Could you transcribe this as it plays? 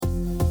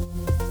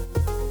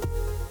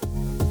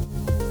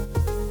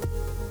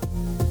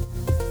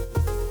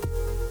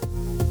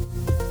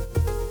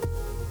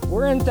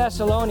in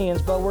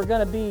Thessalonians, but we're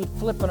going to be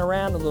flipping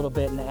around a little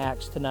bit in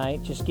Acts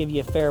tonight. Just give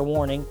you a fair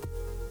warning.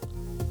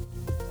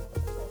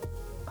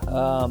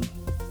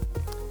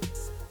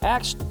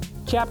 Acts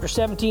chapter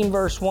 17,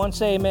 verse 1.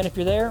 Say amen if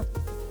you're there.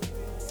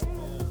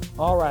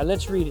 All right,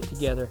 let's read it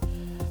together.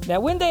 Now,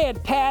 when they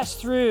had passed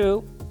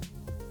through,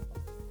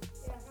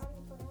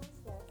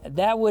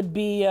 that would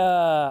be,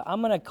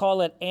 I'm going to call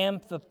it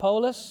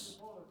Amphipolis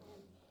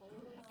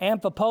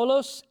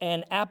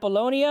and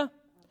Apollonia.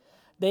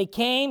 They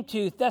came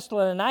to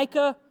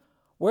Thessalonica,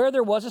 where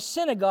there was a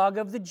synagogue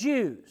of the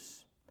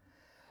Jews.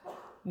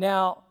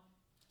 Now,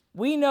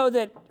 we know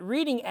that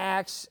reading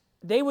Acts,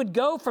 they would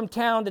go from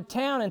town to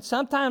town, and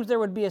sometimes there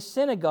would be a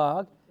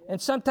synagogue, and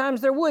sometimes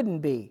there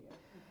wouldn't be.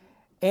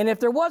 And if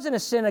there wasn't a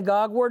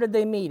synagogue, where did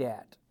they meet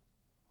at?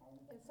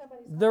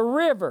 The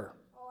river.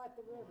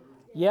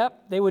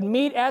 Yep, they would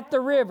meet at the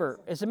river.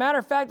 As a matter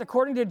of fact,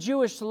 according to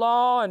Jewish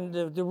law and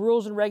the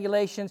rules and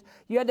regulations,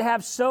 you had to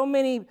have so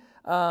many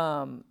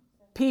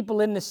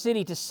people in the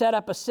city to set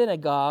up a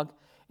synagogue,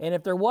 and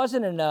if there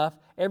wasn't enough,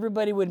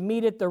 everybody would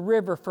meet at the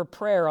river for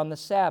prayer on the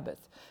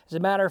Sabbath. As a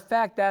matter of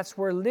fact, that's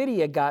where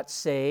Lydia got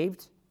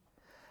saved,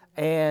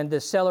 and the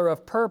seller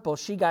of purple,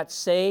 she got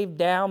saved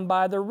down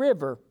by the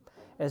river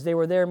as they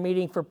were there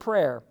meeting for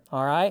prayer,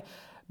 all right?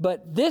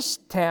 But this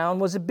town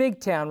was a big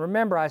town.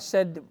 Remember, I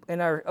said in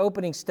our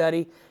opening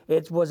study,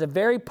 it was a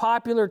very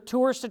popular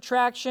tourist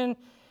attraction.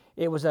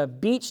 It was a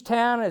beach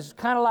town. It's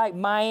kind of like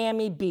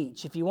Miami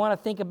Beach. If you want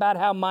to think about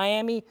how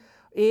Miami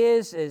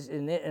is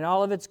in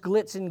all of its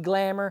glitz and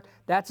glamour,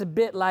 that's a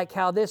bit like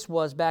how this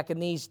was back in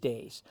these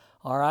days.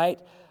 All right,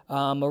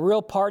 a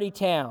real party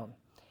town,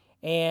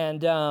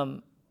 and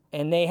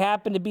they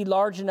happened to be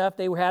large enough.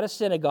 They had a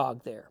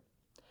synagogue there.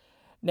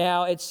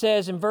 Now it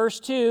says in verse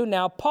 2,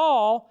 now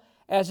Paul,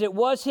 as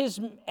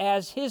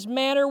his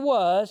manner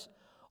was,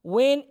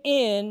 went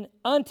in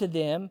unto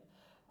them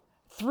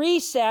 3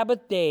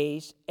 Sabbath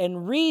days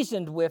and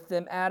reasoned with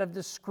them out of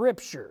the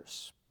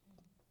Scriptures,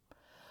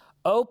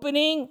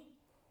 opening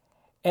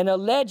and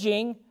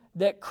alleging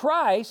that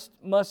Christ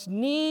must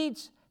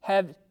needs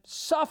have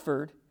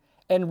suffered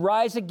and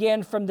rise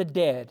again from the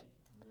dead,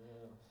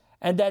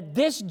 and that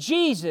this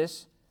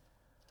Jesus,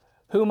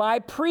 whom I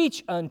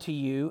preach unto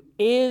you,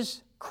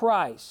 is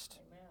Christ.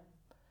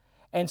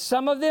 And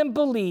some of them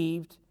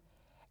believed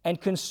and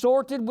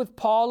consorted with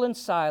Paul and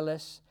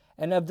Silas,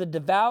 and of the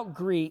devout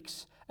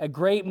Greeks a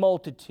great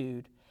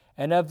multitude,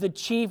 and of the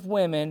chief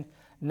women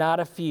not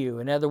a few.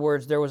 In other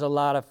words, there was a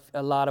lot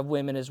of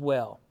women as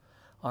well.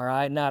 All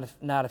right, not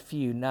a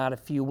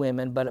few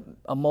women, but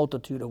a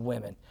multitude of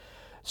women.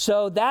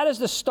 So that is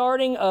the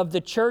starting of the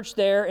church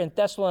there in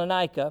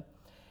Thessalonica.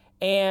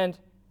 And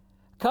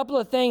a couple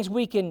of things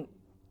we can,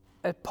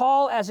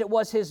 Paul, as it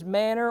was his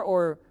manner,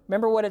 or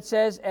remember what it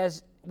says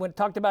as when it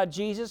talked about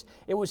Jesus,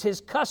 it was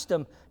his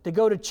custom to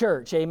go to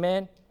church,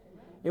 amen?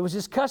 It was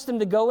his custom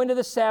to go into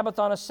the Sabbath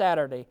on a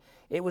Saturday.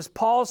 It was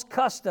Paul's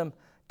custom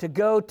to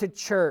go to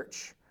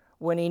church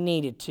when he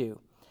needed to.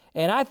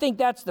 And I think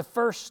that's the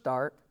first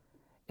start,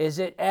 is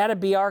it ought to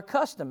be our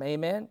custom,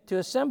 amen, to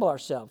assemble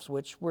ourselves,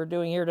 which we're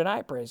doing here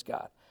tonight, praise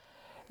God.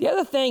 The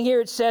other thing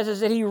here it says is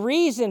that he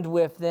reasoned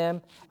with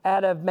them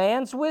out of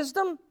man's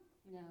wisdom,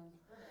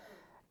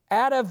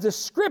 out of the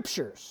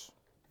Scriptures.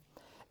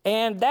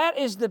 And that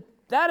is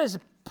a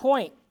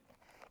point.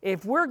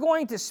 If we're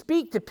going to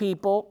speak to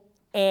people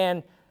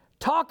and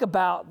talk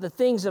about the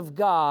things of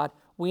God,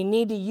 we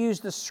need to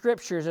use the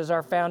Scriptures as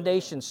our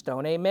foundation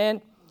stone.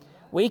 Amen?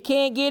 We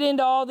can't get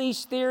into all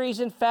these theories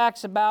and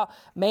facts about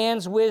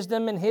man's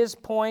wisdom and his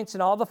points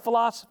and all the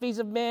philosophies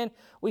of men.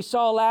 We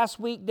saw last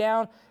week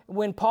down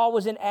when Paul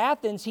was in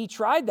Athens, he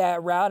tried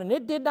that route and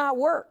it did not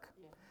work.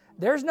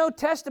 There's no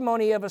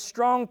testimony of a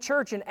strong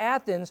church in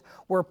Athens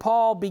where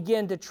Paul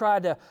began to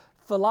try to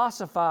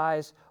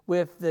philosophize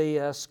with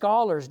the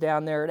scholars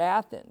down there at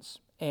Athens.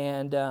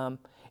 And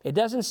it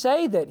doesn't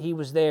say that he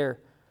was there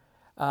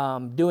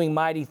doing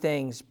mighty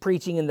things,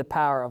 preaching in the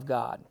power of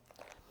God.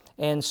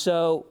 And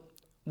so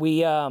we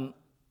got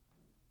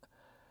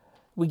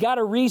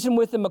to reason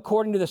with them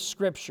according to the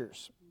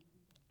Scriptures.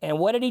 And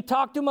what did he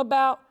talk to them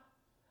about?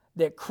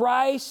 That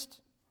Christ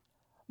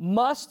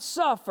must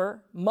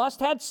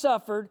had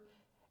suffered,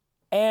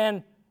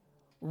 and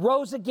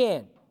rose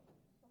again.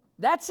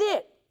 That's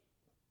it.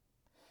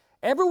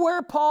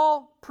 Everywhere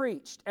Paul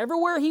preached,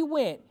 everywhere he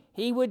went,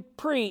 he would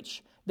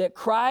preach that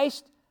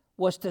Christ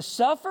was to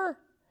suffer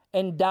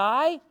and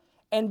die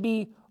and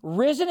be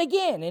risen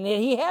again. And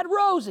he had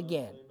rose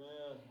again.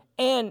 Amen.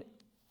 And,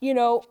 you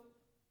know,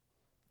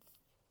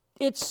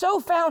 it's so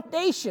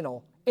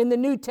foundational in the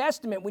New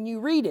Testament when you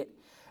read it.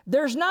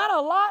 There's not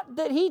a lot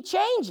that he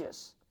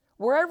changes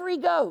wherever he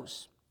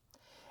goes.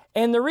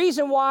 And the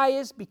reason why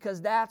is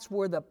because that's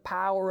where the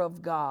power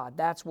of God,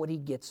 that's what he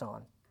gets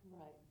on.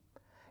 Right.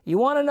 You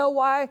want to know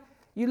why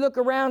you look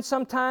around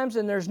sometimes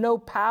and there's no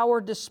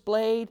power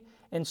displayed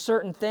in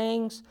certain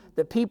things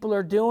that people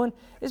are doing?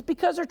 It's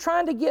because they're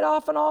trying to get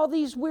off on all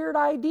these weird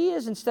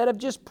ideas instead of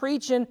just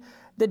preaching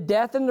the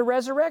death and the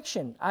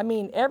resurrection. I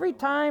mean, every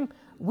time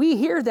we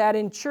hear that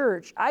in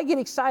church, I get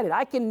excited.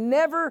 I can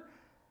never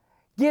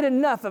get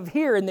enough of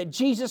hearing that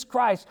Jesus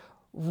Christ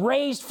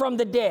raised from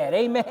the dead.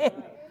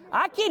 Amen.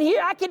 I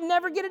can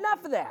never get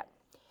enough of that,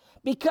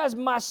 because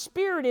my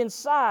spirit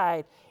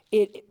inside,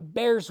 it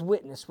bears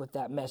witness with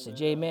that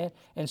message. Amen.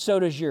 And so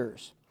does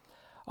yours.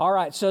 All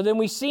right. So then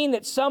we've seen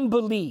that some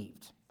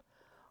believed.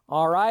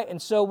 All right.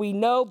 And so we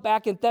know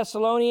back in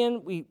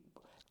Thessalonians,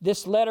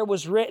 this letter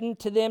was written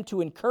to them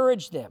to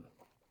encourage them.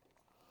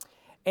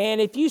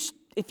 And if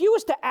you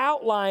was to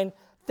outline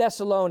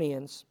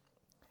Thessalonians,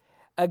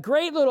 a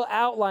great little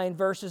outline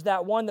verse is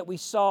that one that we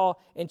saw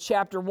in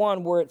chapter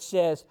 1, where it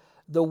says,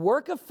 the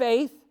work of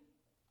faith,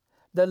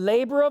 the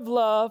labor of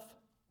love,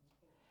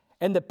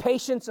 and the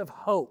patience of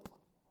hope.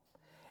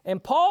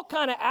 And Paul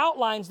kind of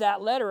outlines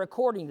that letter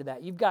according to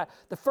that. You've got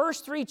the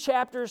first 3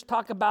 chapters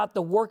talk about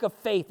the work of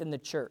faith in the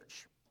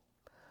church.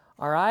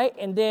 All right?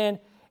 And then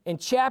in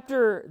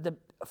chapter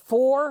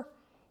 4,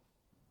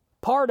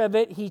 part of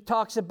it, he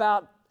talks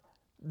about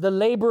the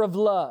labor of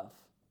love.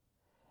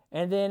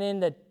 And then in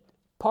the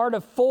part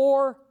of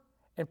 4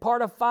 and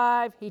part of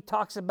 5, he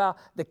talks about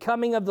the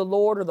coming of the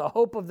Lord, or the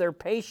hope of their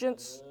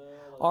patience.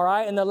 All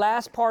right, and the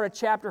last part of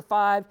chapter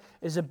 5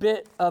 is a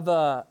bit of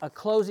a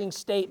closing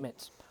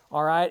statement.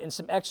 All right, and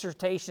some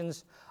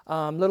exhortations,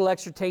 little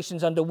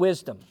exhortations unto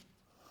wisdom.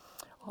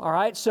 All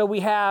right, so we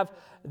have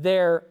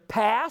their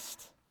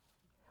past,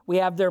 we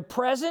have their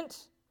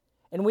present,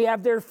 and we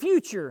have their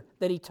future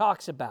that he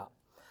talks about.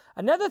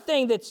 Another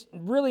thing that's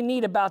really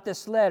neat about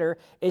this letter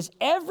is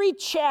every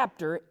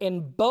chapter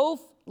in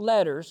both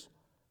letters,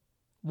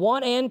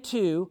 1 and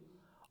 2,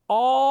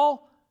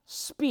 all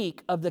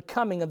speak of the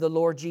coming of the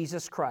Lord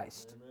Jesus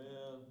Christ.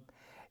 Amen.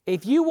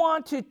 If you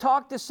want to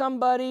talk to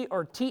somebody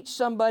or teach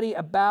somebody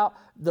about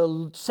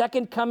the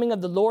second coming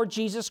of the Lord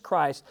Jesus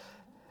Christ,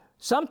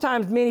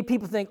 sometimes many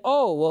people think,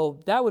 oh,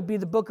 well, that would be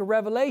the book of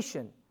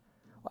Revelation.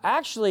 Well,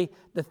 actually,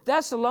 the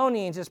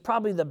Thessalonians is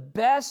probably the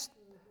best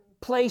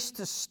place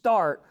to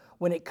start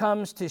when it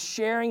comes to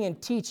sharing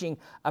and teaching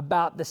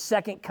about the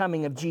second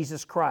coming of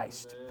Jesus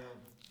Christ.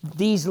 Amen.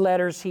 These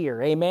letters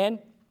here, amen?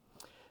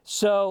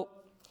 So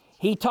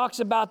he talks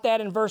about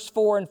that in verse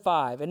 4 and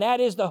 5, and that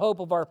is the hope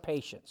of our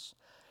patience.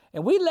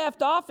 And we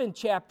left off in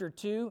chapter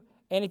 2,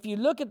 and if you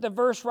look at the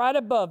verse right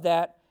above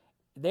that,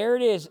 there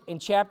it is in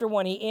chapter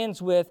 1, he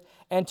ends with,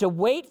 and to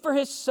wait for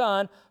his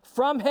Son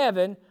from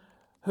heaven,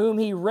 whom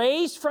he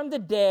raised from the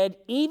dead,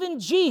 even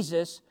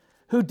Jesus,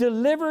 who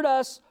delivered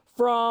us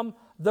from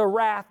the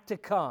wrath to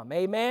come.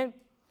 Amen?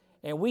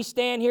 And we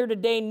stand here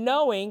today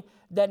knowing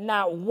that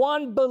not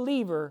one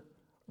believer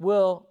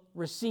will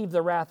receive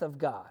the wrath of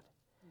God.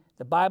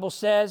 The Bible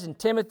says in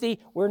Timothy,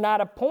 we're not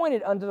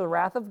appointed unto the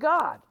wrath of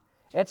God.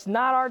 It's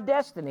not our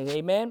destiny.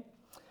 Amen?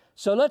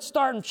 So let's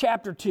start in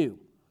chapter 2.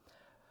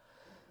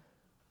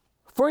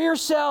 For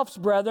yourselves,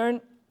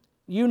 brethren,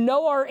 you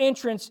know our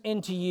entrance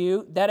into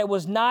you, that it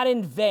was not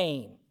in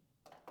vain.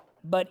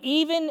 But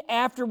even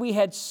after we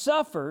had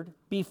suffered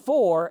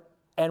before,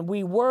 and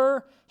we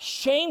were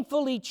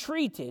shamefully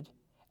treated,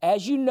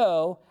 as you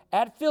know,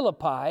 at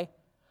Philippi,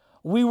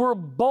 we were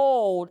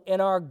bold in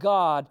our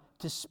God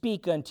to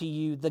speak unto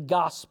you the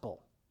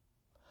gospel.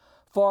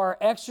 For our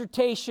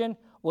exhortation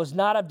was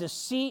not of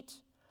deceit,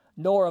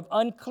 nor of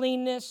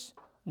uncleanness,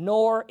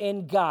 nor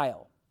in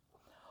guile.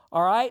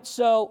 All right,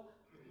 so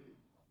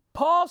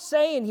Paul's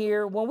saying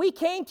here, when we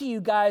came to you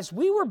guys,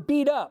 we were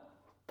beat up,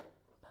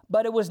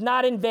 but it was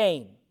not in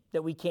vain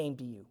that we came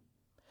to you.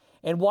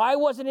 And why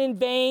wasn't it in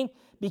vain?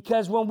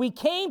 Because when we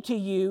came to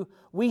you,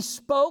 we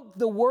spoke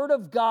the word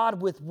of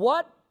God with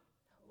what?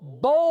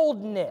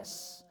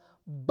 Boldness.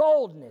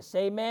 Boldness,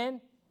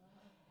 amen?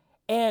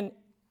 And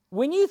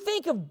when you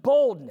think of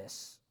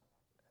boldness,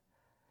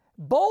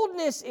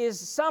 boldness is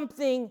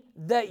something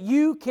that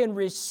you can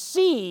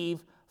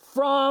receive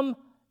from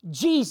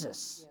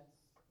Jesus.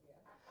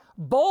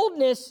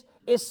 Boldness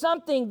is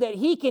something that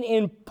he can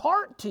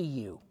impart to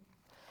you.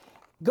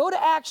 Go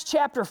to Acts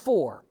chapter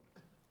 4.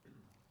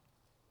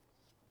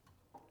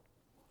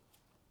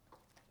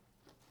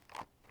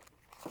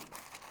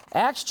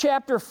 Acts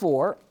chapter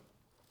 4,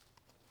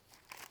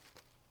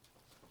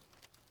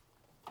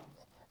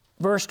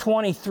 verse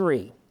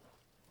 23.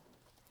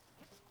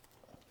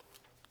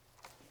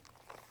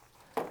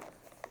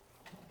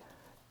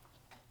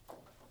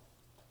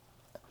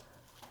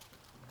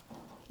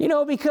 You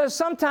know, because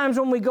sometimes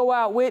when we go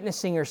out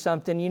witnessing or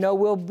something, you know,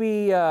 we'll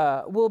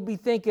be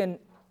thinking,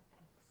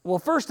 well,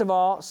 first of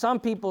all, some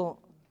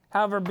people,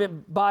 however,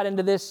 bought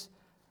into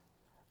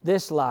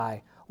this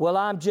lie. Well,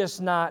 that's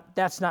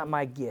not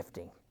my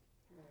gifting.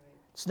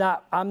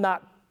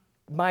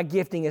 My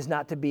gifting is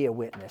not to be a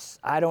witness.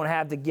 I don't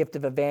have the gift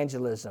of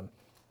evangelism.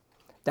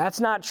 That's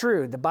not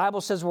true. The Bible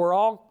says we're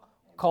all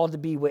called to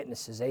be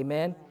witnesses.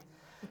 Amen?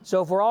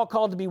 So if we're all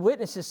called to be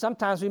witnesses,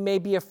 sometimes we may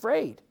be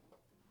afraid.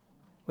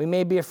 We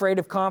may be afraid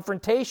of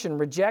confrontation,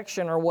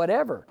 rejection, or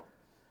whatever.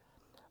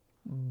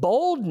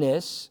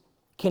 Boldness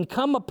can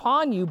come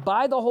upon you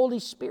by the Holy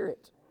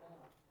Spirit.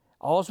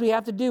 All we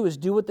have to do is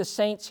do what the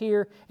saints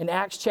here in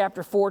Acts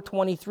chapter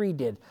 4:23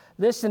 did.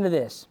 Listen to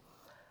this.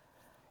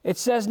 It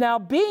says, now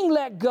being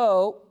let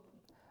go,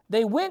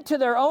 they went to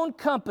their own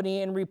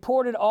company and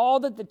reported all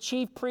that the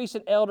chief priests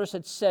and elders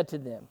had said to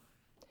them.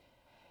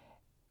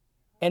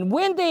 And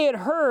when they had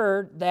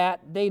heard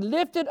that, they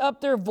lifted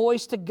up their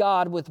voice to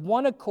God with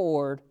one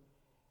accord,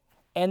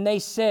 and they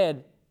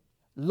said,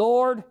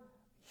 Lord,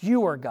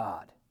 you are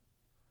God.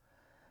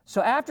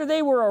 So after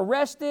they were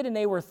arrested and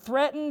they were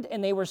threatened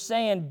and they were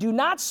saying, do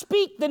not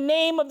speak the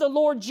name of the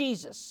Lord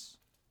Jesus.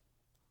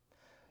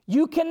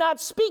 You cannot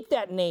speak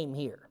that name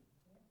here.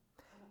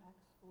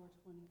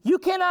 You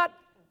cannot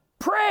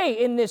pray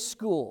in this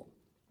school.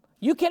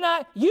 You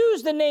cannot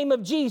use the name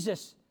of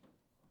Jesus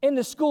in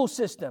the school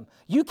system.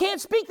 You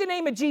can't speak the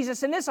name of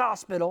Jesus in this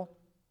hospital.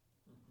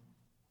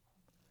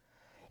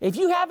 If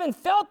you haven't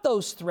felt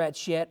those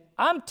threats yet,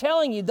 I'm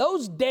telling you,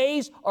 those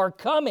days are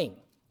coming.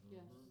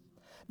 Yes.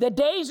 The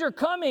days are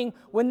coming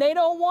when they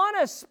don't want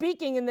us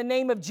speaking in the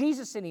name of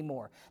Jesus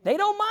anymore. They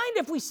don't mind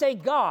if we say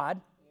God,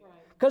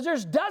 because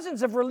there's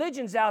dozens of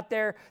religions out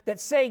there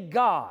that say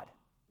God,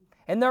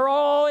 and they're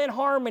all in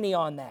harmony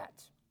on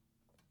that.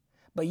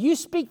 But you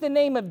speak the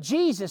name of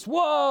Jesus,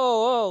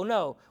 whoa,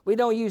 no, we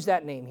don't use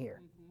that name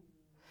here.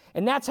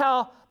 And that's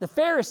how the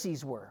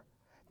Pharisees were.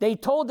 They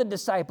told the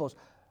disciples,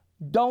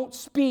 don't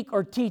speak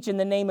or teach in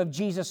the name of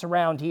Jesus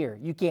around here.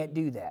 You can't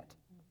do that.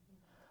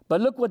 But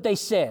look what they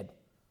said.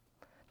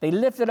 They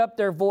lifted up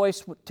their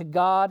voice to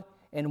God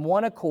in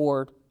one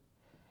accord.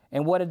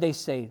 And what did they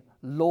say?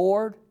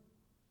 Lord,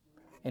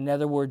 in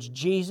other words,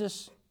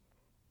 Jesus,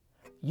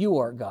 you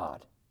are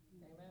God.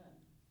 Amen.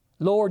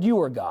 Lord, you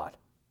are God.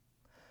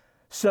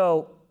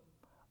 So,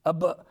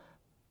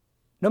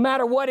 no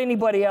matter what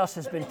anybody else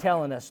has been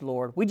telling us,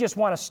 Lord, we just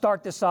want to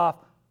start this off.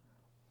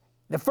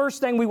 The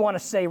first thing we want to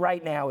say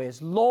right now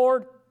is,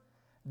 Lord,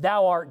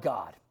 thou art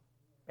God.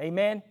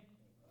 Amen?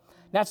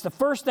 That's the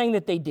first thing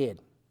that they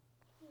did.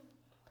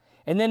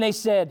 And then they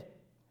said,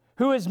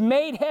 who has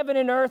made heaven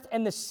and earth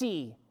and the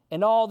sea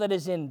and all that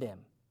is in them.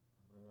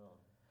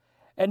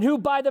 And who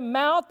by the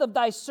mouth of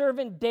thy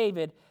servant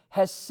David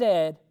has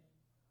said,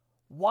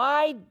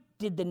 why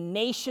did the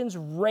nations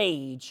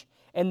rage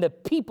and the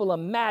people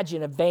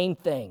imagine a vain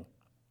thing?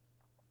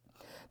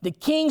 The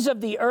kings of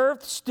the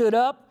earth stood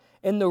up,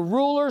 and the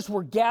rulers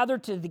were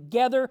gathered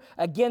together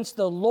against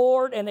the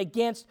Lord and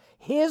against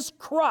his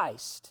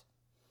Christ.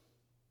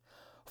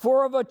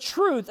 For of a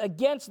truth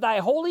against thy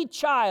holy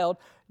child,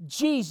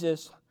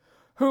 Jesus,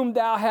 whom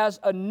thou hast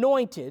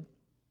anointed,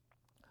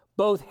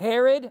 both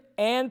Herod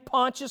and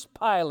Pontius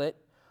Pilate,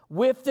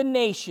 with the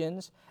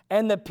nations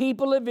and the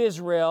people of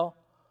Israel,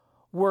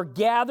 were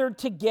gathered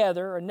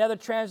together. Another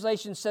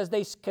translation says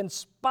they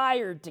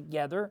conspired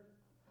together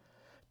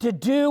to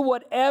do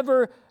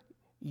whatever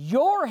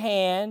your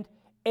hand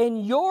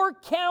and your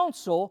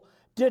counsel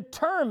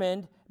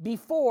determined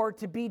before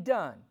to be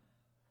done.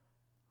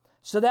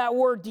 So that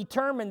word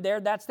determined there,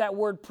 that's that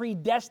word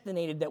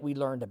predestinated that we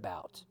learned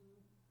about.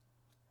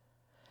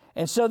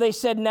 And so they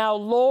said, now,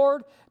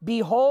 Lord,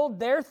 behold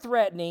their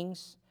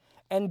threatenings,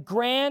 and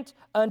grant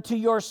unto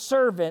your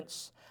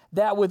servants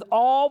that with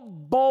all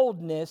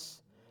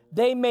boldness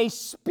they may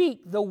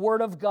speak the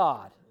word of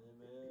God.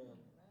 Amen.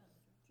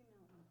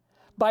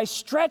 By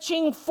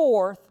stretching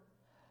forth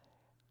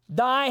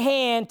thy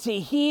hand to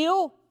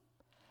heal,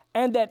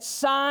 and that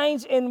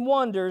signs and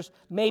wonders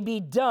may be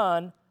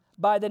done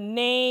by the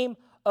name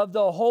of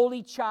the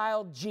Holy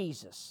Child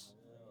Jesus.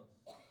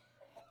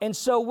 And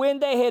so when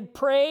they had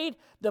prayed,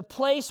 the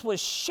place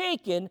was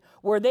shaken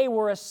where they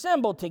were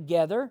assembled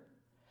together,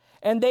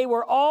 and they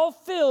were all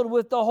filled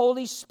with the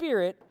Holy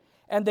Spirit,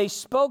 and they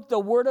spoke the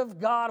word of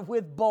God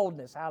with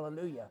boldness.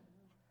 Hallelujah.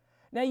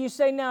 Now you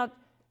say, now,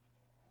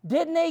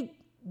 didn't they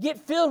get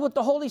filled with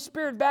the Holy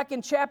Spirit back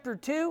in chapter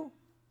 2?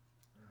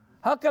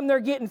 How come they're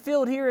getting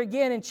filled here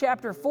again in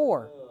chapter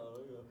 4?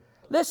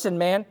 Listen,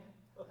 man,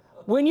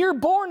 when you're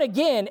born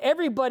again,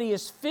 everybody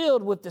is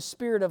filled with the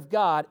Spirit of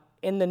God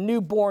in the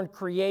newborn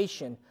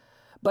creation.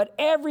 But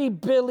every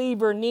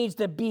believer needs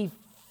to be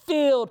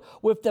filled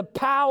with the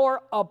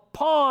power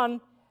upon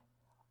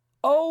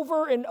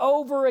over and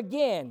over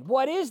again.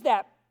 What is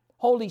that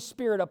Holy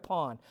Spirit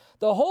upon?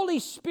 The Holy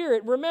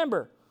Spirit,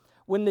 remember,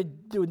 when the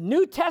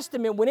New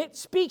Testament, when it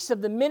speaks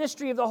of the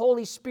ministry of the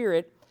Holy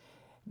Spirit,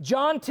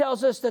 John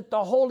tells us that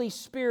the Holy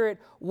Spirit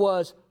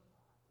was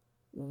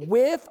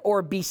with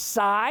or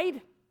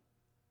beside.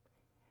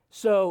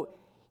 So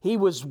he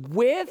was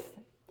with,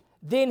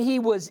 then he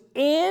was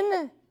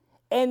in,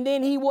 and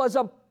then he was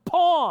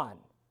upon.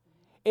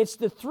 It's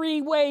the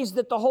three ways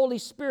that the Holy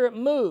Spirit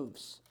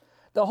moves.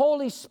 The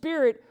Holy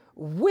Spirit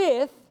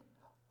with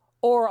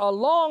or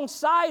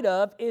alongside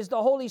of is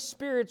the Holy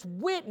Spirit's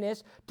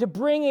witness to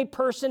bring a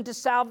person to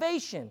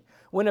salvation.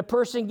 When a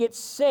person gets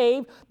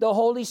saved, the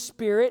Holy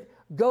Spirit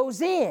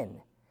goes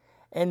in.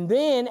 And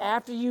then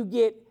after you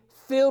get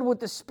filled with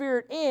the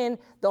Spirit in,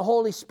 the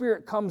Holy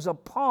Spirit comes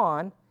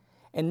upon.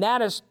 And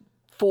that is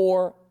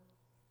for,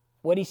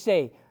 what did he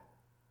say?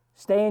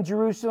 Stay in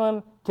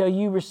Jerusalem till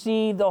you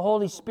receive the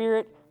Holy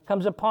Spirit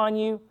comes upon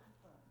you.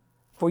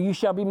 For you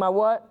shall be my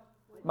what?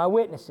 My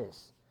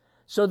witnesses.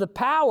 So the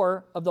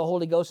power of the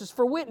Holy Ghost is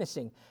for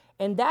witnessing.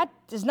 And that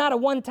is not a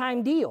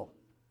one-time deal,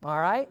 all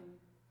right?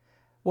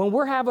 When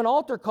we're having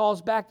altar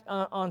calls back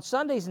on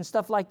Sundays and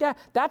stuff like that,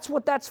 that's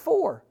what that's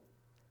for.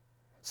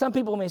 Some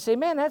people may say,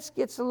 man, that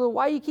gets a little,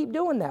 why do you keep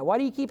doing that? Why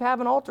do you keep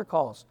having altar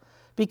calls?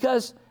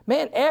 Because,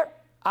 man,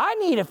 I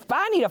need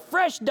a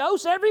fresh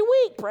dose every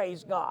week,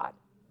 praise God.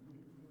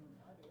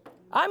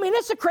 I mean,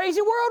 it's a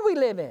crazy world we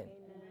live in.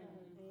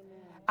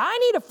 I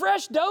need a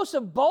fresh dose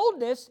of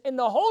boldness in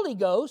the Holy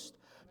Ghost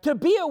to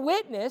be a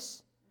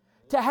witness,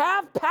 to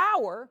have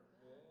power,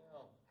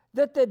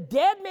 that the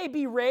dead may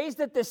be raised,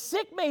 that the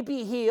sick may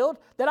be healed,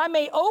 that I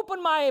may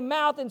open my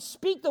mouth and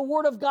speak the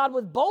word of God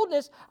with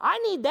boldness. I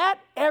need that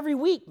every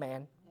week,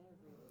 man.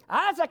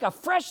 That's like a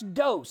fresh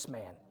dose,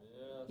 man.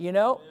 You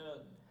know?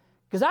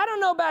 Because I don't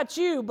know about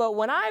you, but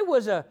when I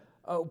was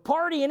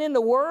partying in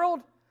the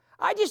world,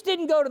 I just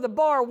didn't go to the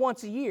bar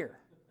once a year.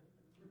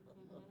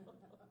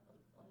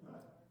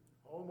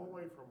 Home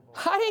away from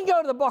home. I didn't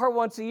go to the bar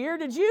once a year,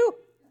 did you?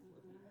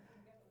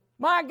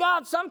 My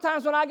God,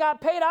 sometimes when I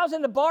got paid, I was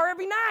in the bar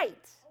every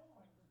night.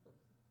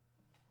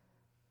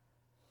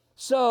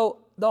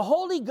 So the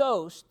Holy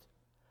Ghost,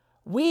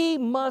 we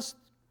must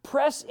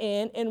press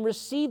in and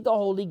receive the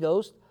Holy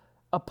Ghost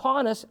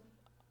upon us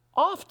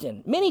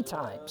often, many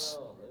times.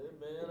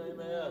 Amen,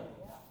 amen.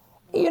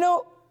 You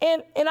know,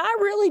 and I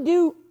really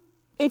do,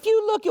 if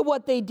you look at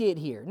what they did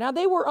here, now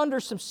they were under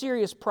some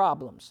serious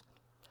problems.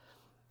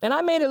 And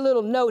I made a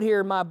little note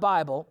here in my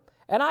Bible,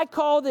 and I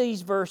call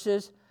these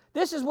verses,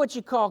 this is what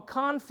you call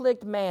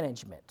conflict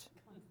management.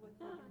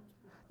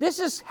 This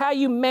is how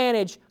you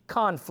manage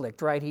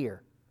conflict right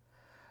here.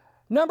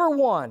 Number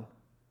one,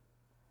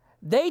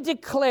 they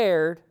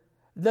declared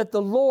that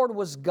the Lord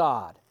was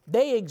God.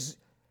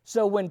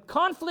 So when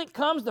conflict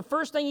comes, the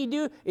first thing you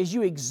do is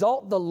you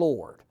exalt the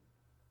Lord.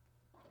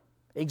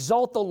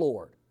 Exalt the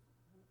Lord.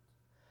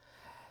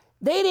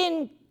 They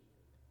didn't,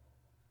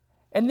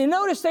 and you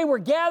notice they were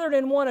gathered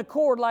in one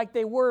accord like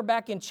they were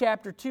back in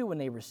chapter 2 when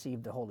they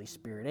received the Holy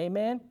Spirit.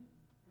 Amen?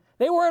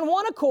 They were in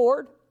one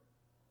accord.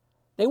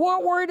 They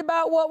weren't worried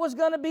about what was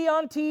going to be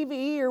on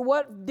TV or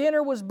what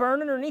dinner was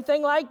burning or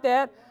anything like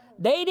that.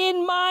 They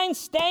didn't mind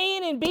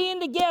staying and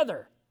being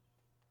together.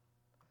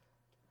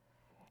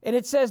 And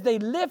it says they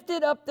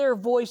lifted up their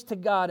voice to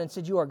God and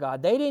said, you are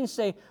God. They didn't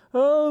say,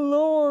 oh,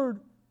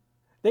 Lord.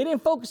 They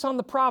didn't focus on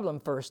the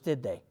problem first,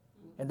 did they?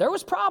 And there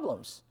was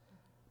problems.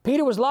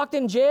 Peter was locked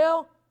in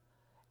jail.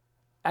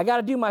 I got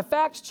to do my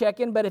facts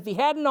checking, but if he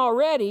hadn't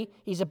already,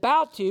 he's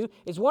about to,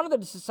 is one of the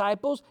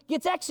disciples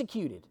gets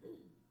executed.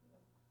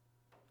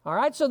 All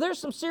right, so there's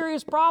some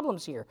serious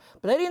problems here.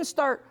 But they didn't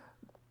start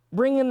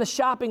bringing the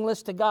shopping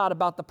list to God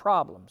about the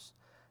problems.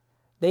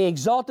 They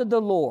exalted the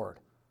Lord.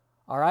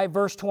 All right,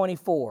 verse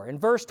 24. In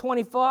verse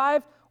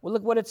 25, well,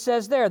 look what it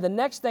says there. The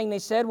next thing they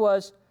said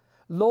was,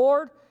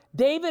 Lord,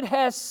 David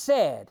has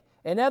said,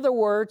 in other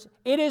words,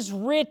 it is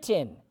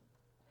written.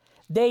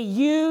 They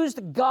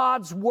used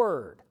God's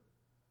word.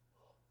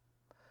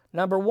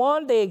 Number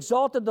one, they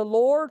exalted the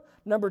Lord.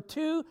 Number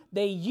two,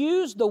 they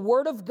used the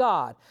word of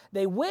God.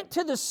 They went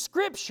to the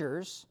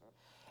scriptures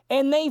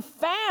and they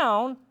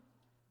found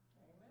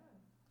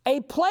a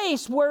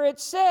place where it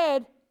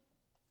said,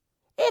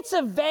 it's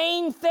a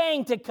vain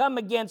thing to come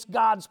against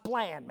God's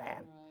plan,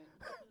 man.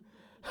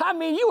 I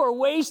mean, you are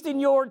wasting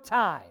your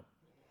time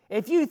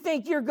if you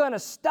think you're going to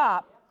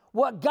stop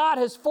what God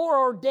has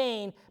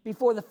foreordained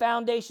before the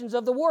foundations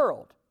of the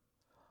world.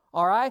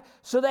 All right?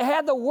 So they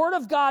had the word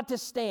of God to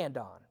stand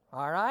on.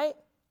 All right?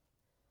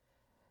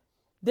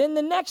 Then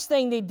the next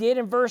thing they did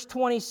in verse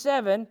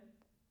 27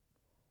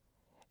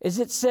 is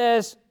it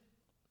says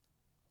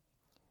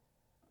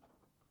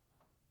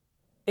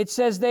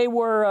they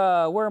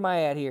were, where am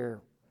I at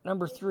here?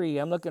 Number 3.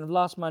 I'm looking, I've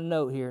lost my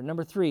note here.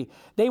 Number 3.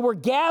 They were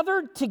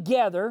gathered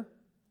together,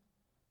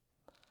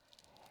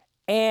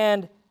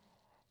 and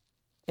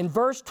in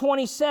verse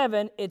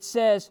 27 it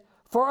says,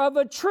 for of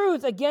a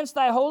truth against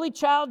thy holy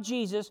child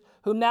Jesus,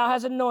 whom thou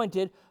hast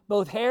anointed,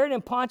 both Herod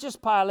and Pontius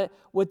Pilate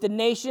with the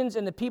nations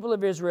and the people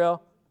of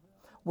Israel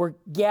were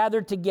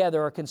gathered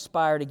together or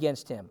conspired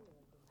against him.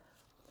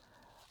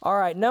 All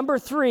right, number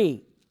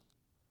 3.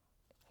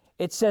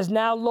 It says,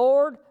 now,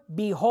 Lord,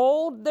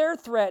 behold their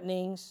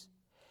threatenings,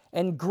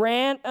 and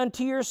grant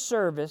unto your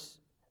servants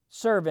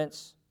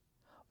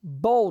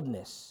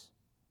boldness.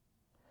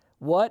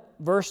 What?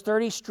 Verse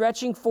 30,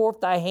 stretching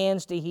forth thy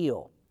hands to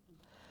heal.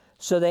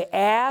 So they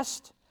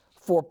asked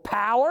for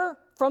power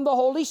from the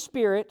Holy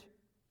Spirit,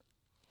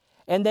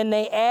 and then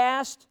they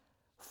asked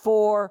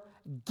for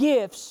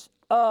gifts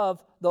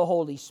of the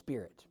Holy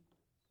Spirit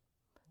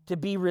to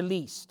be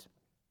released.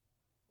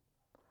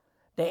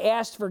 They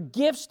asked for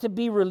gifts to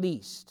be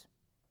released.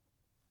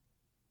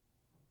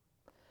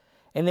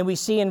 And then we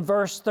see in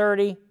verse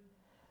 30,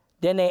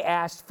 then they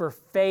asked for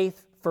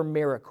faith for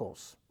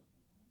miracles.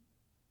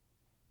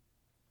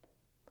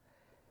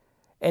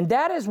 And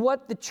that is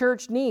what the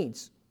church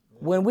needs.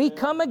 When we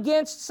come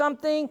against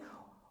something,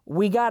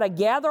 we got to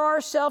gather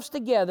ourselves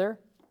together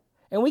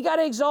and we got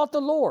to exalt the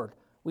Lord.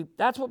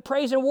 That's what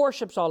praise and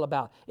worship's all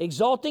about,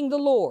 exalting the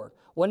Lord.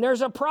 When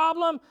there's a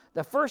problem,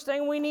 the first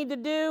thing we need to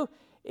do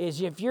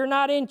is, if you're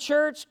not in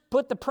church,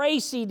 put the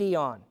praise CD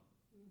on.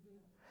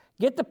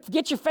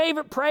 Get your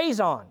favorite praise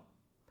on.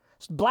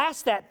 Just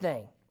blast that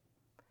thing.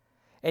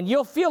 And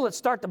you'll feel it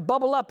start to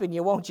bubble up in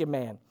you, won't you,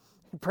 man?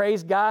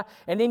 Praise God.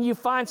 And then you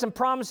find some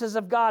promises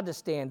of God to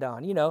stand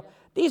on. You know,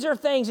 these are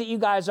things that you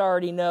guys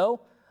already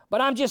know.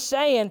 But I'm just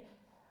saying,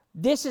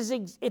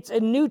 it's a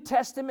New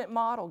Testament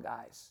model,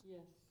 guys.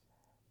 Yes.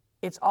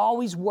 It's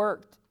always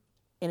worked,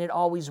 and it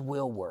always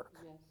will work.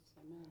 Yes.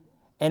 Amen.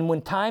 And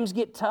when times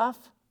get tough,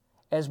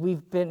 as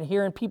we've been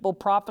hearing people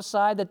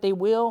prophesy that they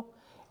will,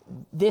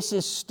 this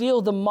is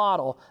still the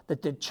model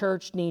that the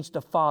church needs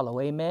to follow.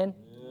 Amen?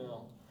 Yeah.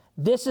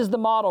 This is the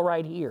model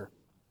right here.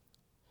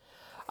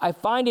 I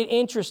find it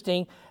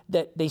interesting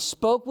that they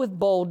spoke with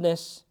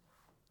boldness,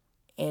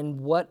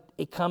 and what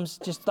it comes,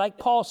 just like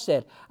Paul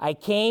said, I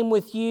came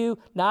with you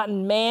not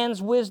in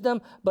man's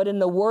wisdom, but in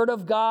the Word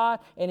of God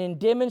and in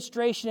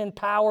demonstration and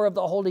power of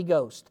the Holy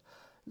Ghost.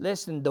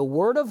 Listen, the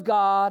Word of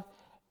God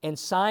and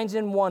signs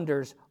and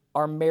wonders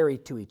are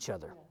married to each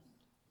other.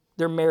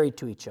 They're married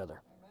to each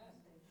other.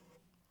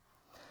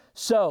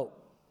 So,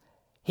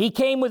 he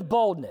came with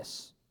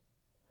boldness.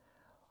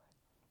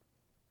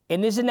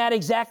 And isn't that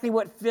exactly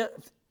what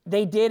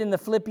they did in the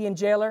Philippian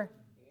jailer?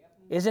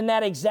 Isn't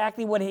that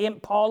exactly what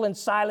Paul and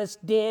Silas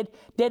did?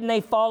 Didn't they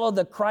follow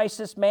the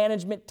crisis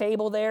management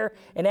table there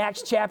in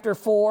Acts chapter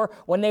 4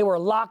 when they were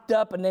locked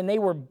up and then they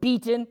were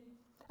beaten?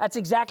 That's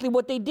exactly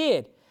what they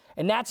did.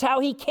 And that's how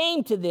he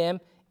came to them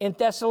in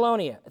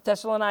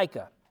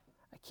Thessalonica.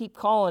 I keep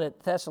calling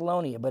it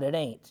Thessalonia, but it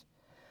ain't.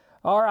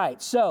 All right,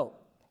 so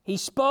he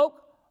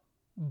spoke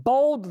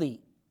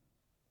boldly.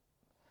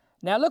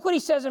 Now look what he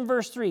says in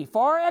verse 3.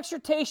 For our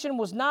exhortation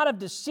was not of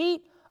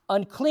deceit,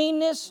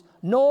 uncleanness,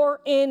 nor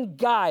in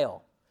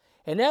guile.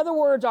 In other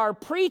words, our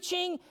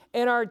preaching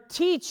and our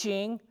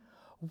teaching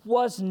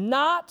was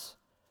not,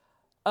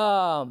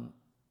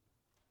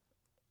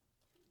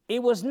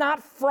 it was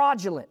not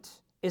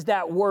fraudulent, is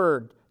that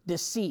word,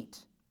 deceit.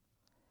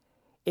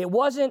 It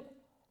wasn't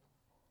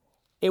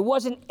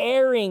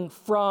erring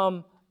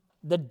from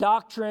the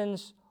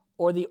doctrines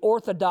or the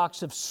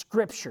orthodox of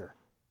Scripture.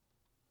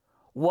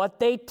 What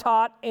they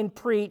taught and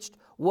preached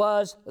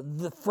was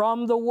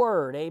from the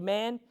Word,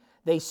 amen?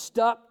 They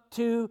stuck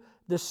to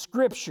the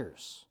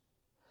Scriptures.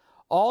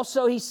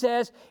 Also, he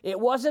says, it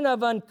wasn't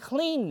of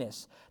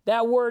uncleanness.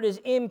 That word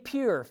is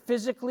impure,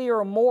 physically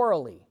or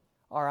morally,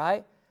 all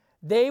right?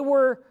 They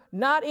were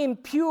not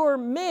impure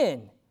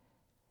men.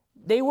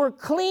 They were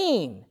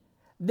clean.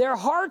 Their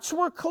hearts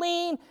were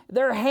clean.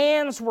 Their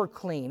hands were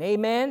clean,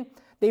 amen?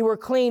 They were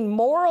clean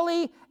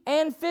morally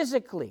and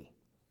physically.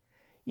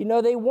 You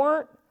know, they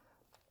weren't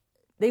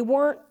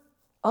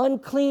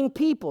unclean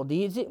people.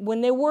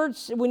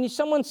 When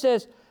someone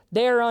says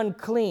they're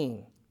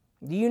unclean,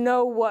 do you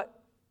know what?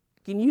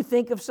 Can you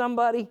think of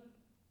somebody?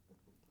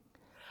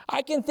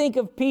 I can think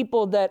of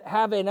people that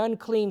have an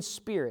unclean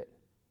spirit.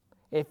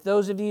 If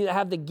those of you that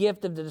have the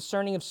gift of the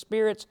discerning of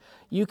spirits,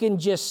 you can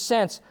just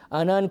sense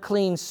an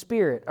unclean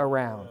spirit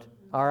around.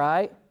 All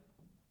right?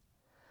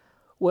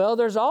 Well,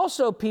 there's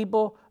also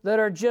people that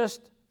are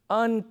just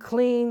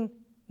unclean,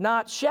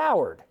 not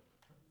showered.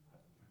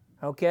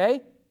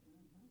 Okay?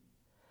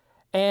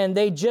 And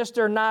they just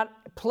are not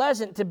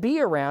pleasant to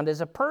be around as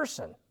a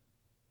person.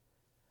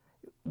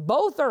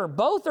 Both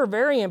are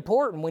very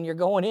important when you're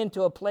going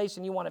into a place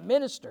and you want to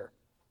minister.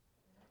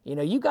 You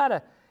know, you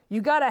gotta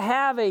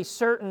have a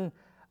certain,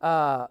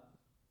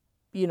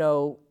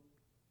 you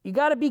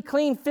gotta be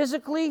clean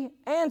physically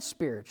and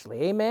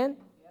spiritually. Amen?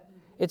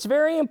 It's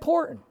very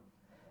important.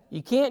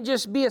 You can't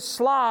just be a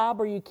slob,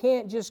 or you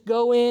can't just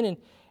go in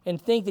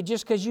and think that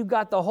just because you've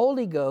got the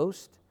Holy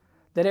Ghost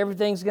that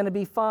everything's going to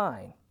be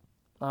fine.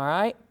 All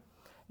right?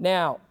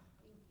 Now,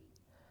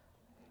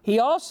 he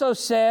also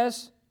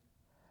says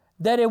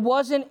that it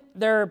wasn't,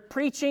 their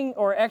preaching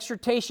or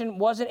exhortation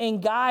wasn't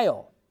in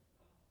guile.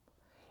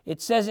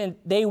 It says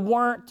they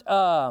weren't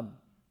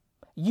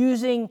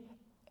using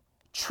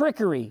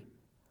trickery,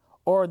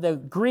 or the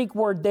Greek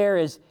word there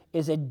is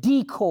a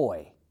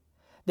decoy.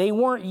 They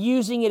weren't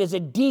using it as a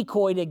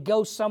decoy to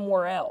go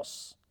somewhere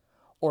else,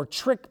 or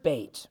trick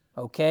bait,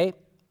 okay?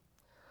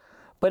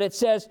 But it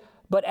says,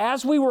 but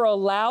as we were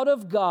allowed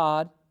of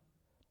God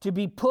to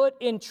be put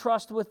in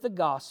trust with the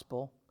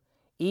gospel,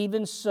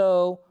 even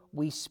so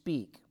we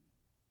speak,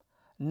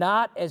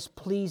 not as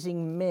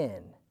pleasing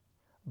men,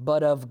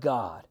 but of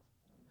God,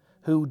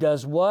 who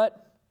does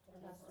what?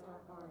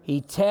 He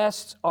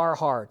tests our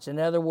hearts. In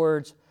other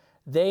words,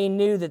 they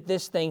knew that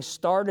this thing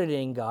started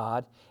in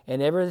God,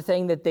 and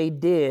everything that they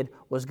did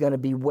was going to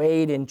be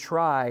weighed and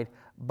tried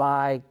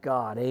by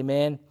God.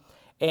 Amen?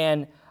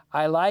 And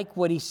I like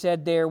what he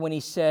said there when he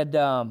said,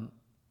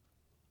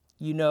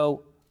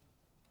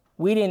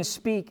 we didn't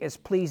speak as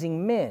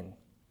pleasing men.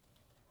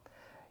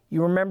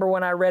 You remember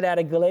when I read out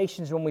of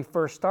Galatians when we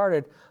first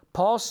started,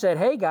 Paul said,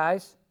 hey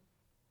guys,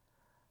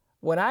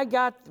 when I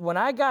got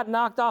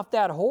knocked off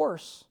that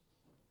horse,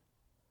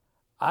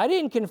 I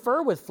didn't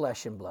confer with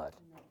flesh and blood.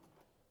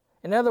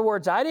 In other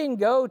words, I didn't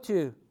go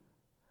to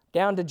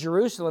down to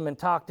Jerusalem and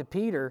talk to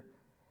Peter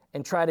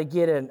and try to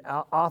get an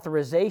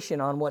authorization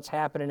on what's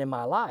happening in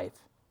my life.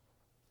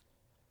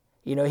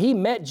 You know, he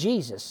met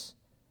Jesus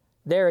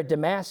there at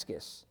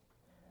Damascus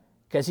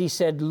because he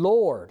said,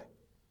 Lord,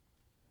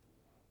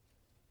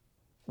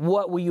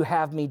 what will you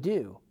have me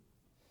do?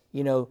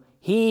 You know,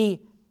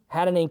 he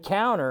had an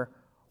encounter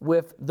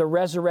with the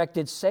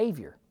resurrected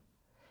Savior.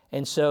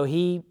 And so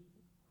he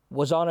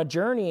was on a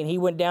journey and he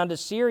went down to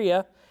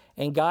Syria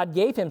and God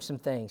gave him some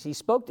things. He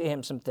spoke to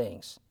him some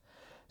things.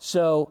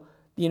 So,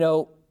 you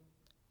know,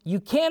 you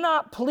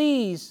cannot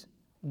please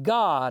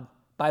God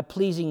by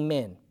pleasing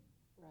men.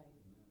 Right.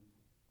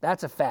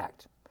 That's a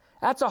fact.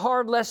 That's a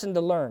hard lesson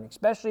to learn,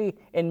 especially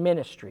in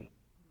ministry.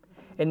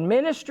 In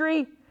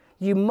ministry,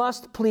 you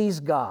must please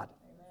God.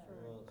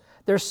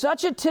 There's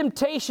such a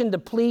temptation to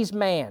please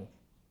man.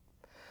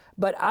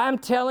 But I'm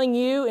telling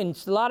you,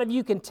 and a lot of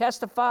you can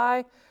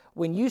testify,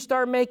 when you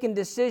start making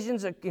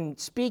decisions and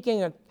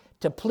speaking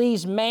to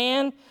please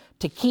man,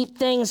 to keep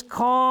things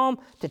calm,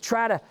 to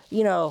try to,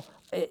 you know,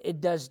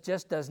 it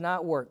just does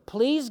not work.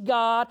 Please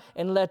God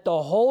and let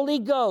the Holy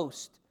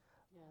Ghost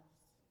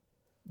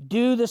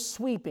do the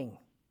sweeping,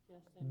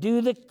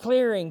 do the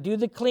clearing, do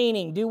the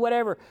cleaning, do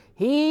whatever.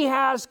 He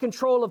has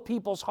control of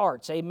people's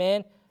hearts.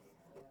 Amen.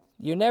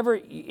 You never,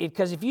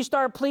 because if you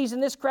start pleasing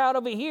this crowd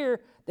over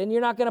here, then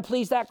you're not going to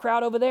please that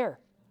crowd over there.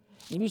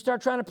 If you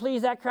start trying to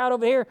please that crowd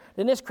over here,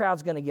 then this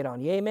crowd's going to get on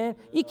you. Amen.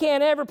 You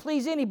can't ever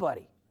please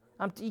anybody.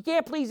 You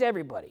can't please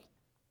everybody.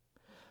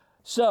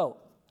 So,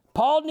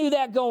 Paul knew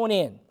that going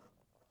in.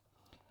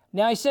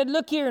 Now he said,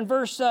 look here in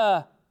verse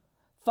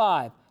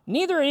 5.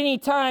 Neither at any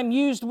time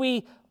used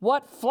we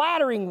what?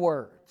 Flattering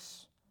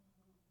words,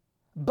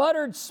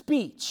 buttered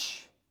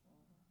speech,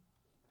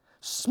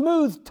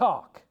 smooth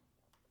talk.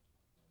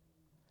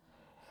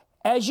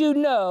 As you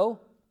know,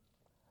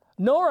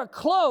 nor a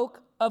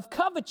cloak of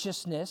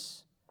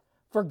covetousness,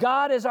 for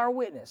God is our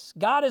witness.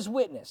 God is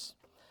witness.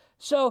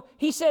 So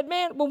he said,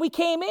 man, when we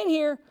came in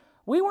here,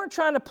 we weren't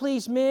trying to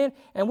please men,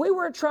 and we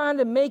weren't trying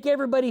to make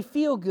everybody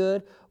feel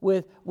good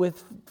with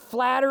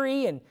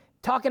flattery and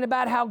talking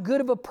about how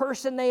good of a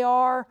person they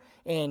are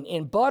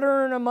and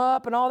buttering them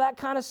up and all that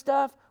kind of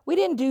stuff. We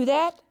didn't do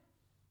that.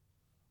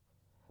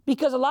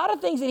 Because a lot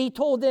of things that he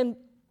told them,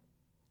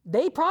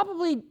 they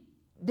probably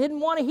didn't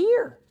want to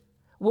hear.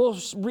 We'll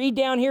read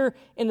down here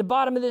in the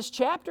bottom of this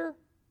chapter.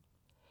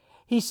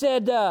 He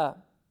said,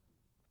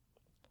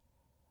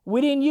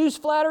 we didn't use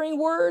flattering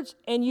words,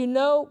 and you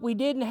know we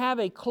didn't have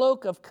a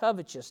cloak of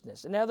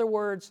covetousness. In other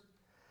words,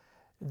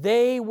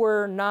 they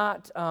were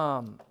not,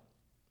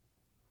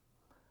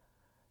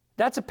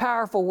 that's a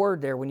powerful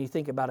word there when you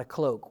think about a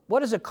cloak.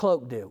 What does a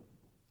cloak do?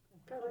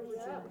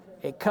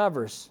 It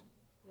covers.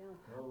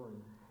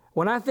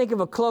 When I think of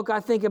a cloak, I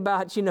think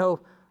about, you know,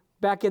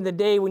 back in the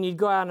day when you'd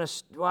go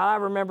out I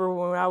remember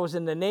when I was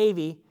in the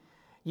Navy,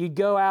 you'd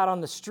go out on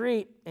the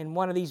street in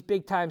one of these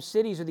big-time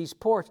cities or these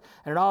ports, and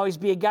there'd always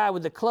be a guy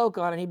with the cloak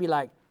on, and he'd be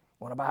like,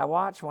 want to buy a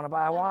watch? Want to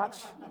buy a watch?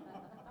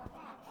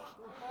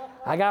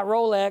 I got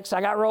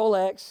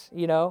Rolex,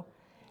 you know.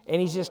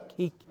 And he's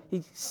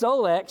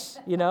Solex,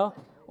 you know.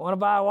 Want to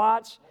buy a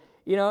watch?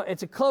 You know,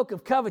 it's a cloak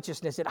of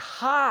covetousness. It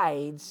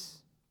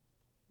hides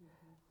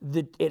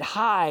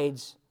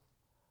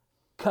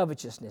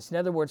covetousness. In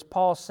other words,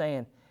 Paul's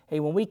saying, hey,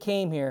 when we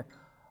came here,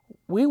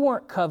 we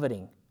weren't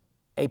coveting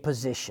a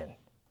position.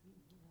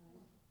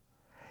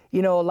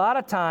 You know, a lot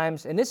of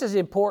times, and this is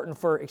important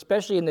for,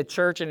 especially in the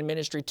church and in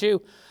ministry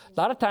too, a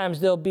lot of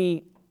times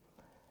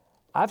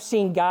I've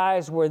seen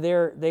guys where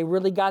they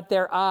really got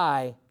their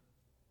eye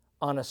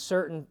on a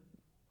certain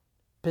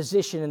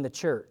position in the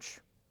church.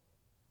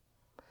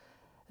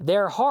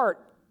 Their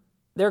heart,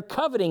 they're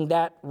coveting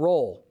that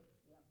role.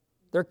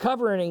 They're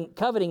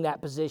coveting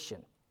that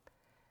position.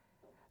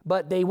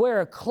 But they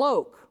wear a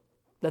cloak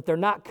that they're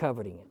not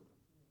coveting it.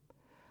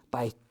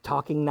 By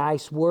talking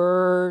nice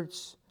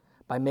words,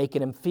 by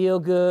making them feel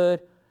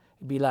good.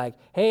 It'd be like,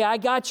 hey, I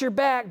got your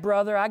back,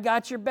 brother. I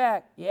got your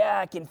back. Yeah,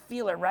 I can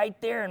feel it right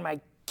there in my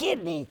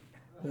kidney,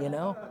 you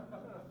know.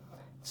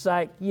 It's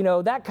like, you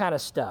know, that kind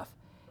of stuff.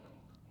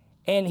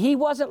 And he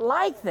wasn't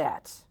like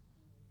that,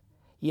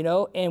 you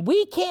know, and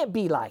we can't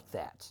be like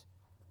that.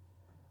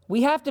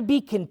 We have to be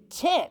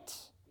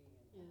content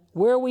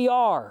where we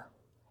are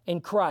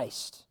in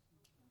Christ.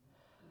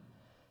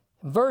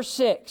 Verse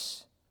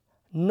 6,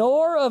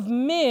 nor of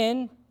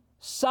men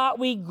sought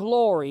we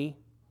glory,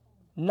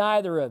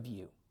 neither of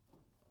you.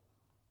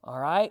 All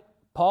right?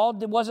 Paul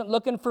wasn't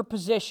looking for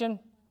position,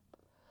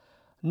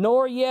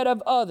 nor yet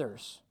of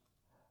others,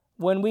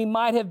 when we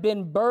might have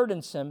been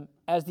burdensome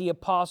as the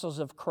apostles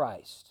of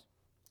Christ.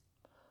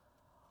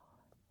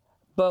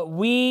 But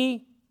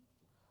we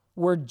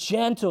were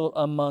gentle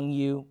among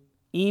you,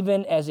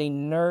 even as a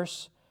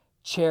nurse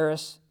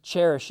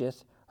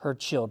cherisheth her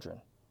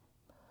children.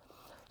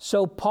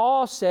 So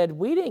Paul said,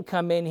 we didn't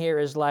come in here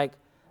as like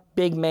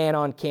big man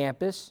on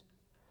campus,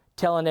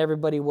 telling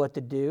everybody what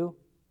to do.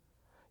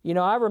 You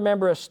know, I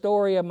remember a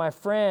story of my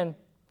friend,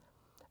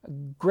 a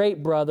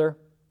great brother,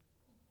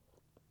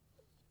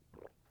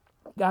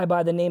 guy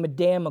by the name of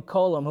Dan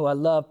McCollum, who I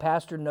love.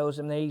 Pastor knows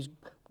him. He's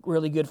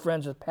really good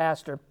friends with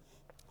Pastor.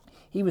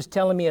 He was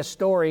telling me a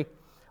story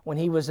when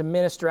he was a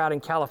minister out in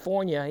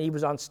California. He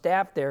was on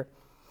staff there,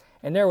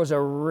 and there was a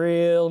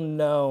real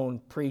known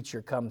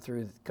preacher come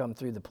through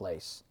the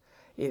place.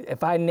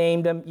 If I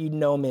named him, you'd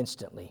know him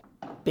instantly,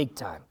 big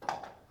time.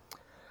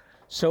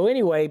 So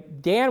anyway,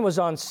 Dan was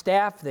on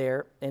staff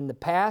there, and the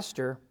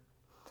pastor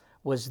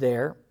was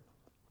there,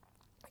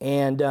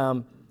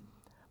 and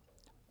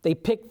they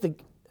picked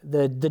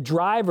the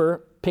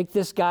driver picked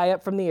this guy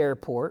up from the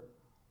airport,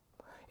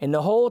 and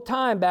the whole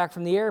time back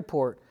from the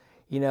airport,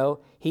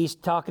 he's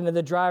talking to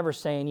the driver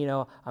saying,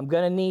 I'm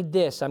going to need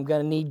this. I'm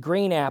going to need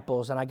green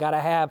apples, and I got to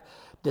have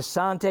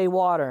Desante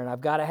water, and I've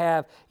got to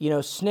have,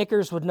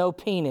 Snickers with no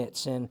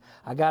peanuts, and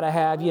I got to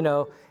have,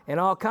 and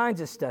all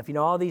kinds of stuff,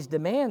 all these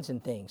demands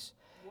and things.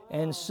 Wow.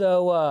 And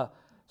so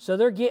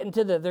they're getting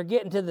to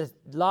the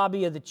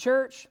lobby of the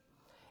church,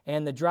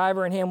 and the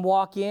driver and him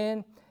walk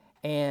in,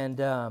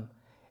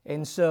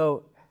 and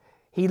so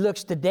he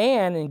looks to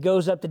Dan and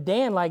goes up to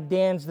Dan like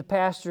Dan's the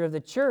pastor of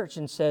the church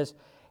and says,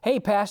 "Hey,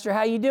 pastor,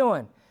 how you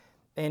doing?"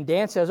 And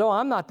Dan says, "Oh,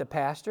 I'm not the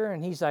pastor."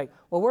 And he's like,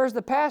 "Well, where's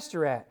the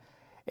pastor at?"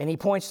 And he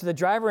points to the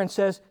driver and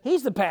says,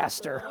 "He's the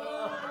pastor."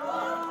 Oh,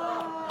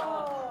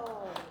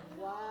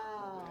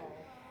 wow.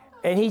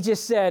 And he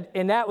just said,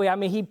 in that way,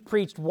 he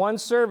preached one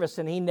service,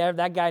 and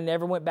that guy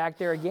never went back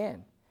there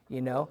again,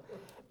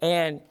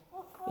 And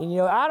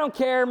I don't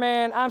care,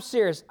 man. I'm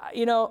serious.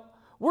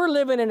 We're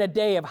living in a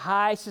day of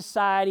high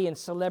society and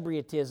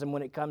celebrityism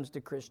when it comes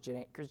to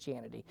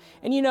Christianity.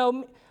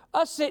 And,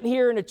 us sitting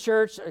here in a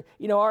church,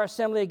 our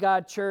Assembly of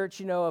God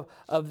church,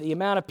 of the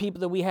amount of people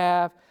that we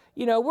have,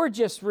 we're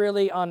just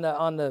really on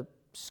the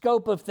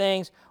scope of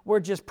things, we're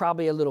just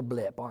probably a little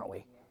blip, aren't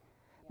we?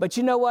 But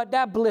you know what?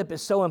 That blip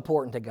is so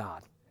important to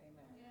God.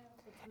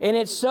 And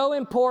it's so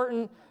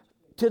important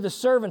to the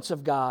servants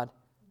of God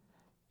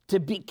to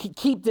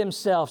keep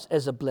themselves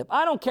as a blip.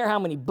 I don't care how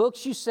many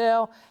books you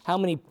sell, how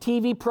many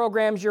TV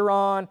programs you're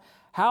on,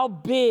 how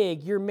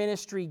big your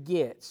ministry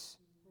gets.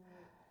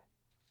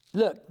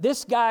 Look,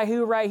 this guy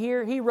who right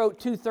here, he wrote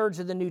 2/3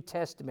 of the New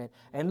Testament,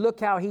 and look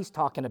how he's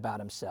talking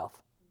about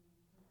himself.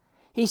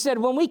 He said,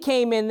 when we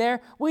came in there,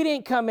 we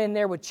didn't come in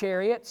there with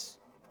chariots.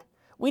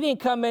 We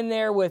didn't come in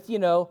there with,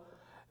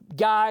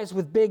 guys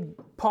with big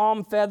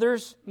palm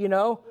feathers,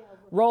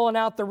 rolling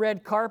out the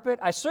red carpet.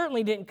 I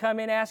certainly didn't come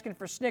in asking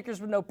for Snickers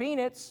with no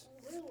peanuts,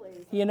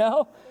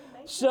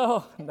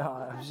 So,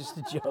 no, it was just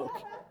a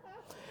joke.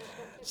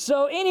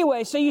 So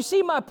anyway, so you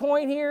see my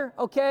point here,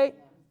 okay?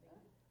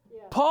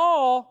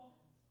 Paul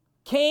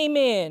came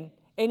in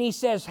and he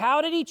says,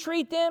 how did he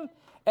treat them?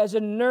 As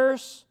a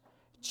nurse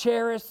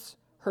cherishes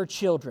her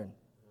children.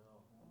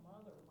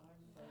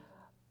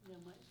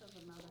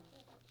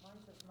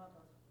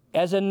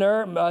 As a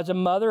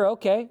mother,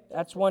 okay,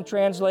 that's one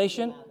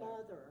translation.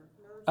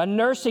 A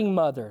nursing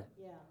mother.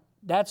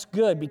 That's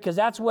good because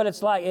that's what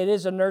it's like. It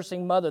is a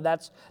nursing mother.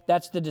 That's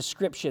the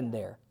description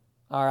there.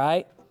 All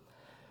right.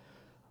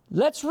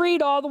 Let's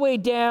read all the way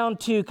down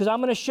to, because I'm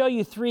going to show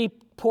you 3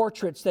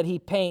 portraits that he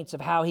paints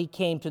of how he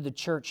came to the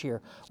church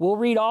here. We'll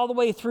read all the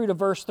way through to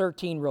verse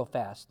 13 real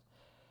fast.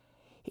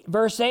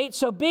 Verse 8,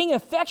 so being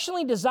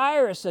affectionately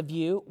desirous of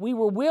you, we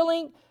were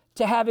willing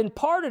to have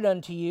imparted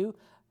unto you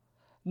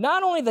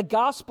not only the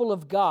gospel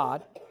of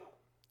God,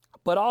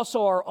 but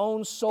also our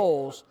own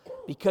souls,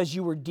 because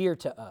you were dear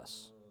to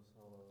us.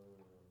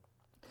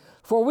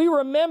 For we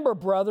remember,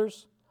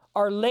 brothers,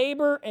 our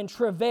labor and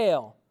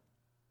travail,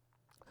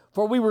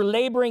 for we were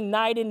laboring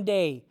night and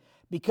day,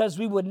 because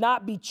we would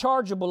not be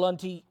chargeable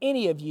unto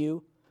any of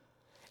you,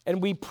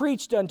 and we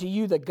preached unto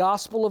you the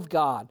gospel of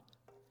God.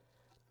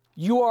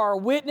 You are a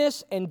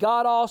witness, and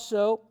God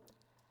also,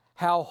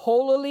 how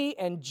holily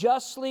and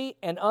justly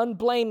and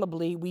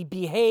unblameably we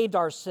behaved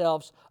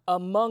ourselves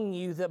among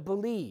you that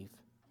believe.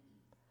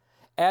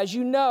 As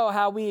you know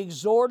how we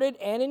exhorted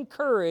and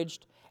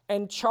encouraged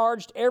and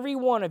charged every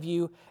one of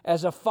you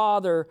as a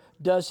father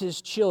does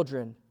his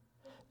children,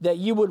 that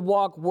you would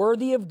walk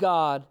worthy of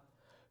God,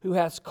 who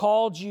has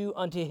called you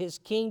unto his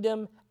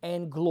kingdom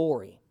and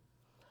glory.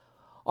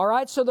 All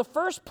right, so the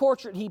first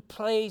portrait he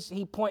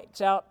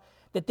points out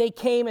that they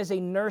came as a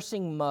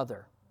nursing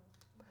mother.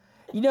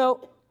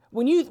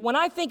 When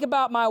I think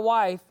about my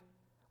wife,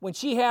 when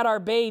she had our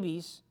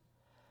babies,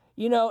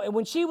 and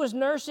when she was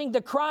nursing,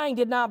 the crying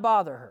did not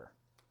bother her.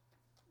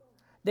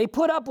 They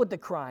put up with the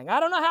crying. I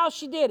don't know how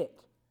she did it.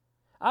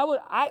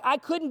 I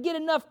couldn't get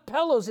enough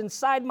pillows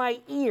inside my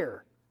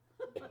ear.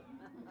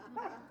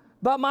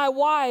 But my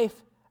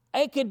wife,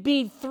 it could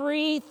be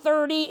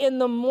 3:30 in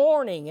the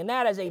morning, and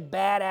that is a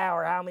bad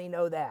hour. How many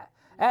know that?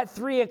 At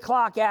 3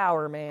 o'clock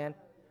hour, man.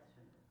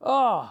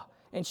 Oh,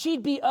 and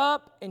she'd be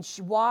up, and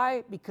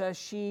why? Because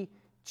she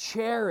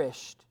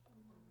cherished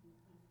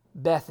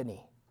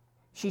Bethany.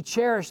 She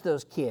cherished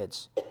those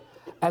kids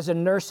as a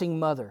nursing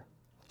mother.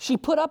 She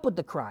put up with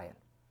the crying,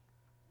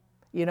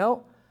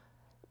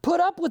 put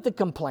up with the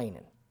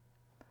complaining,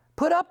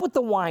 put up with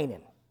the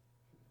whining.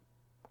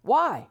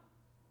 Why?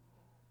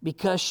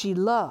 Because she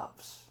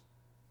loves.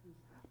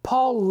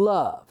 Paul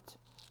loved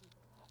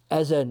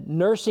as a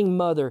nursing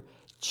mother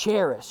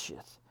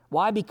cherisheth.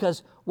 Why?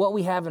 Because what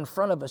we have in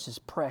front of us is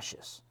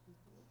precious.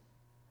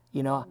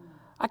 You know,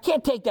 I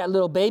can't take that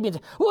little baby and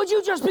say, would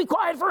you just be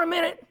quiet for a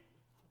minute?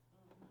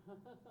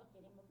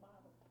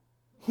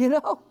 You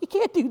know, you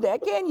can't do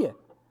that, can you?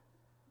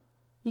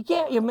 You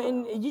can't,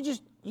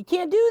 you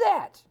can't do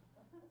that.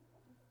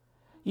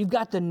 You've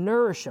got to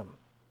nourish them.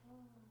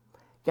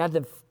 Got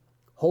to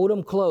hold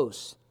them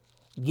close.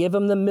 Give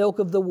them the milk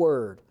of the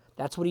word.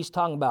 That's what he's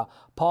talking about.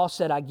 Paul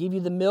said, I give you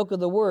the milk of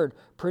the word.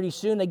 Pretty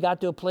soon they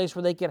got to a place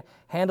where they could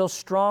handle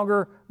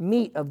stronger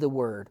meat of the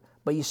word.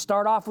 But you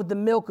start off with the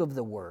milk of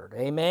the word.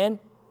 Amen?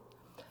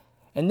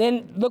 And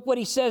then look what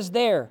he says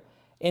there.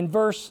 In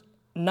verse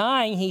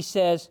 9, he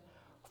says,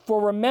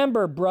 for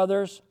remember,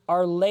 brothers,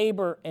 our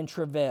labor and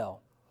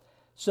travail.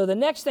 So the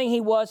next thing he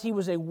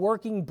was a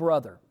working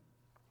brother.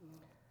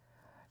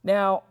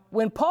 Now,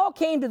 when Paul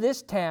came to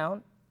this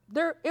town,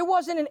 it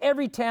wasn't in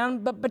every town,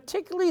 but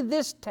particularly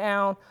this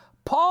town,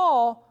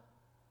 Paul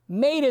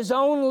made his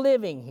own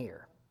living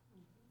here.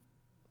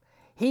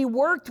 He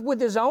worked with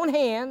his own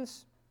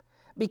hands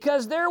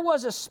because there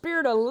was a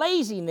spirit of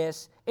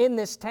laziness in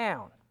this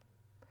town.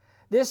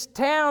 This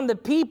town, the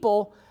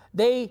people,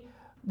 they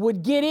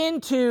would get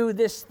into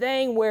this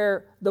thing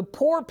where the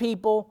poor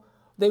people,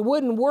 they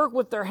wouldn't work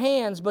with their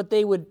hands, but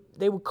they would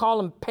call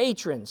them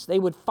patrons. They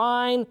would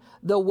find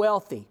the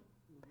wealthy.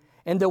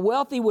 And the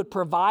wealthy would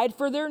provide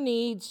for their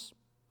needs.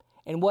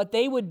 And what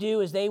they would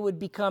do is they would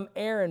become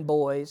errand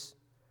boys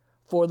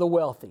for the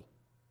wealthy.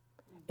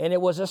 And it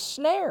was a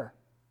snare.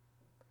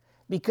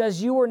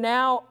 Because you were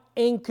now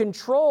in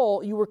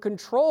control. You were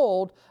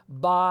controlled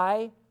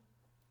by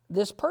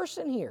this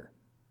person here.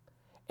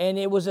 And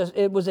it was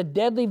a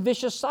deadly,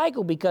 vicious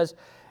cycle because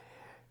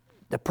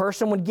the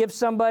person would give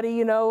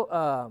somebody,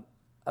 a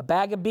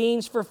bag of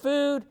beans for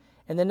food,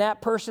 and then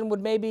that person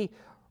would maybe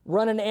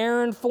run an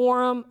errand for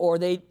them, or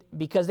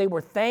because they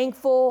were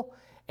thankful,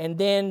 and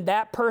then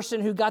that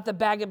person who got the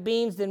bag of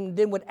beans then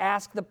would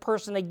ask the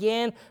person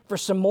again for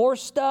some more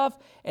stuff,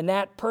 and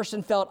that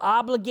person felt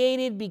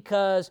obligated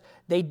because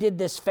they did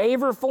this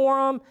favor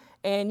for them.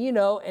 And,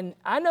 and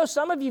I know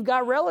some of you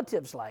got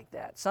relatives like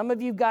that. Some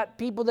of you got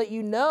people that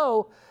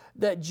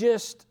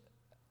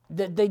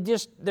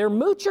they're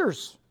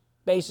moochers,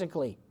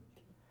 basically.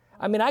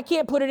 I mean, I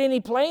can't put it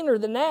any plainer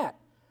than that.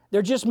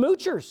 They're just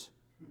moochers.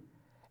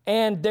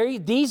 And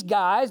these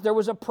guys, there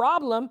was a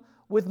problem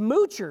with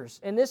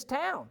moochers in this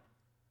town.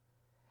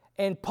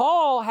 And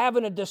Paul,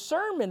 having a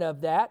discernment of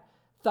that,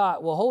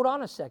 thought, well, hold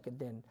on a second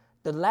then.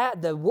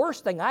 The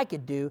worst thing I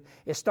could do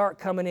is start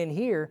coming in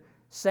here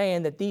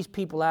saying that these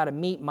people ought to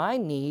meet my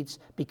needs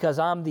because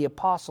I'm the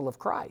apostle of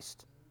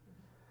Christ.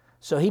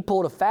 So he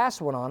pulled a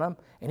fast one on them,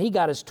 and he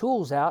got his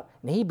tools out,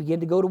 and he began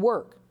to go to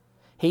work.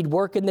 He'd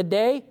work in the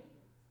day,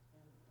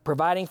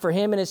 providing for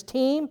him and his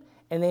team,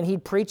 and then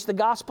he'd preach the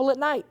gospel at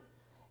night.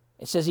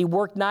 It says he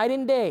worked night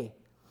and day.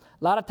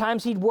 A lot of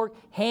times he'd work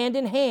hand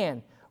in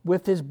hand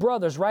with his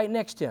brothers right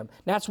next to him.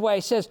 That's why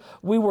he says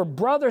we were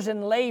brothers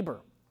in labor.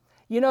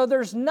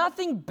 There's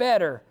nothing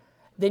better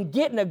than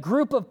getting a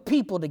group of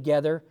people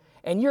together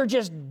and you're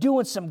just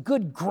doing some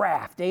good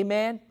graft.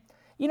 Amen?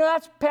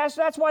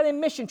 That's why the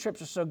mission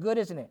trips are so good,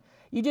 isn't it?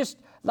 A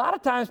lot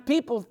of times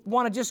people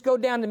want to just go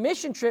down to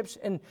mission trips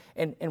and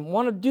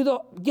want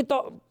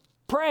to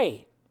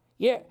pray.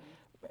 Yeah.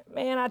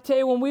 Man, I tell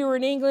you, when we were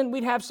in England,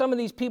 we'd have some of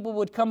these people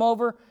would come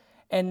over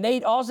and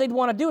all they'd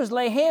want to do is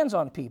lay hands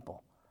on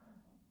people.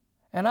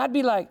 And I'd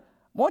be like,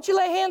 why don't you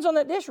lay hands on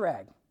that dish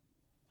rag?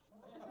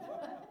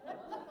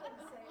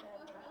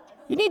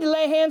 You need to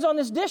lay hands on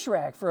this dish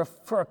rag for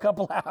a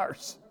couple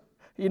hours.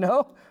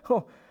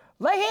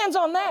 Lay hands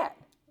on that.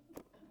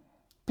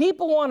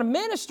 People want to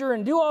minister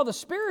and do all the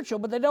spiritual,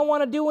 but they don't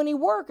want to do any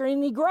work or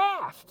any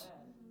graft.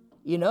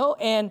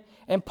 And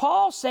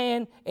Paul's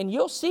saying, and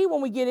you'll see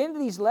when we get into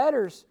these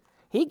letters,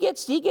 he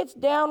gets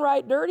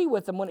downright dirty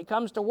with them when it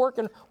comes to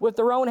working with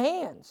their own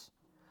hands.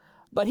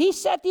 But he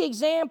set the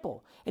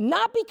example. And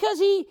not because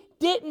he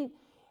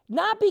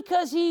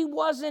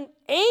wasn't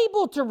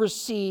able to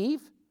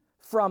receive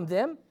from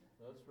them.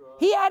 That's right.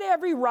 He had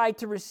every right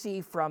to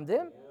receive from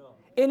them.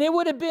 Yeah. And it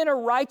would have been a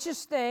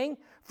righteous thing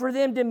for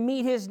them to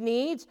meet his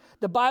needs.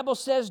 The Bible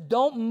says,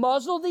 don't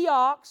muzzle the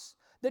ox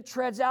that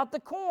treads out the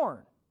corn.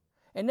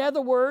 In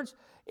other words,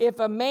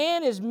 if a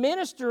man is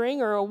ministering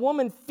or a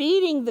woman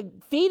feeding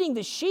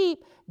the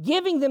sheep,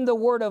 giving them the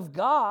word of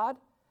God,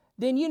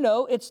 then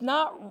it's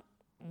not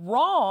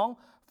wrong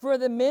for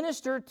the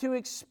minister to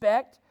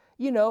expect,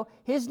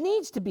 his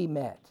needs to be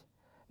met.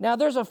 Now,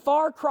 there's a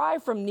far cry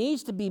from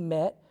needs to be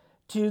met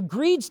to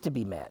greeds to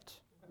be met.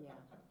 Yeah.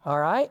 All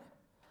right?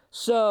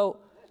 So,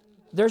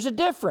 there's a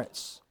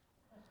difference.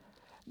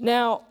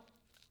 Now,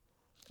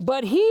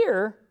 but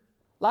here,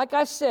 like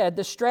I said,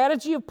 the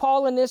strategy of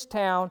Paul in this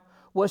town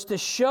was to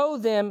show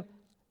them,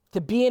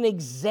 to be an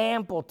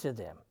example to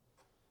them.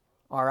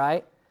 All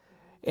right?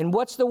 And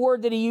what's the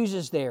word that he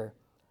uses there?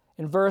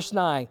 In verse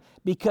 9,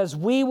 because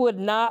we would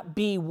not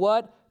be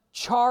what?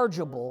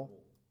 Chargeable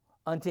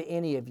unto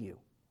any of you.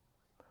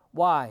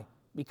 Why?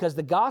 Because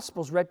the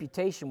gospel's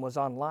reputation was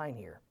online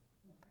here.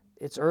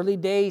 It's early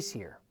days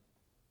here.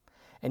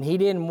 And he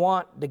didn't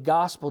want the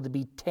gospel to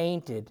be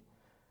tainted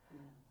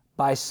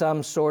by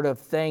some sort of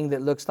thing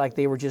that looks like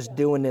they were just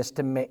doing this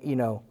to make,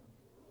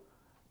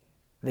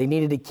 they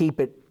needed to keep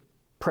it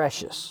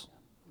precious.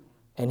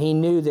 And he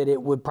knew that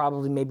it would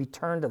probably maybe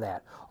turn to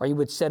that, or he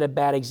would set a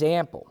bad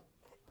example.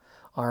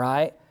 All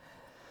right?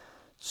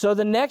 So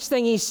the next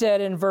thing he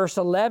said in verse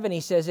 11,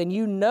 he says, and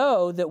you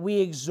know that we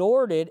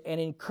exhorted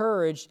and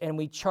encouraged and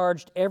we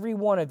charged every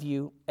one of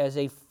you as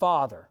a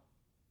father.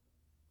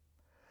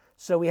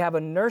 So we have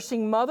a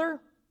nursing mother,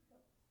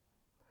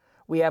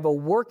 we have a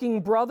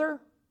working brother,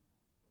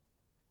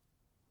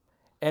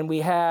 and we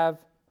have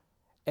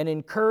an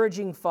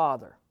encouraging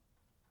father.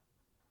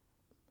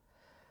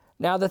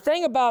 Now, the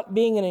thing about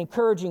being an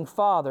encouraging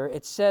father,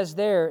 it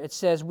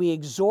says we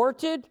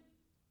exhorted,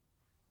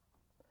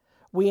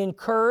 we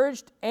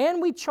encouraged,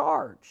 and we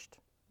charged.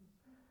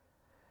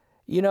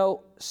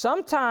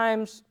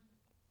 Sometimes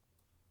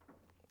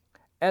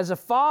as a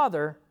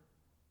father,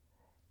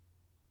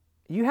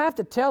 you have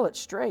to tell it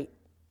straight.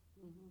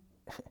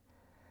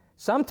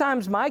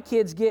 Sometimes my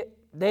kids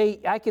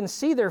I can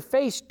see their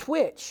face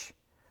twitch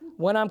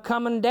when I'm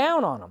coming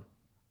down on them.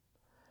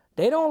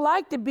 They don't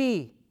like to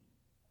be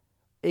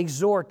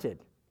exhorted,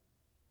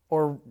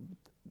 or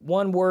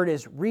one word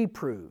is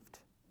reproved.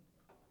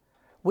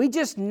 We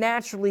just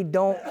naturally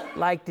don't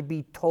like to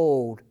be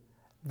told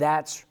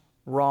that's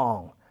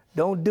wrong.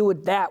 Don't do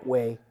it that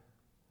way.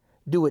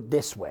 Do it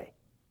this way.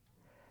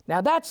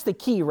 Now that's the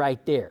key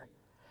right there,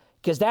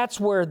 because that's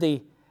where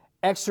the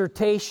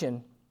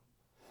exhortation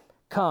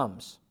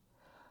comes.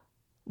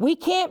 We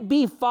can't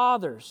be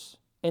fathers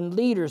and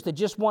leaders that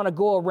just want to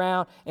go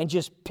around and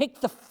just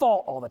pick the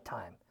fault all the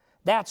time.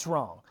 That's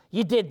wrong.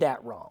 You did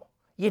that wrong.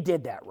 You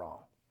did that wrong.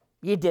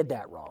 You did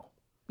that wrong.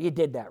 You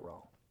did that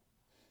wrong.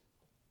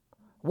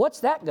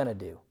 What's that going to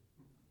do?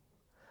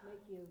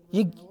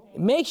 It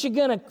makes you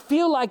going to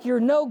feel like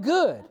you're no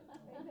good.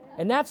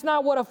 And that's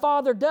not what a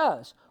father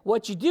does.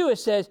 What you do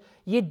is says,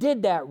 you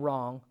did that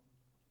wrong.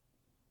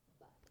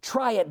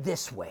 Try it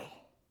this way.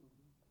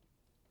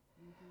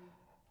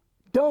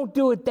 Don't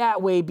do it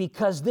that way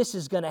because this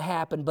is going to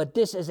happen, but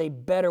this is a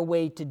better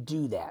way to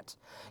do that.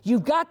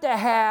 You've got to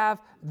have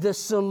the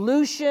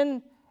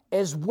solution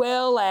as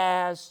well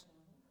as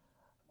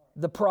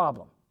the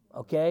problem,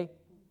 okay?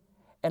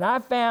 And I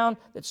found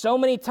that so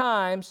many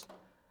times,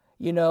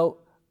 you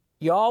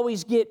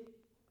always get,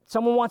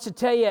 someone wants to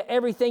tell you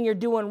everything you're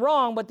doing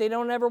wrong, but they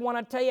don't ever want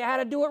to tell you how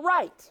to do it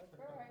right.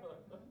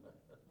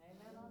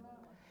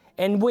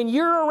 And when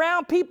you're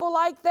around people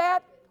like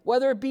that,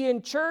 whether it be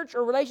in church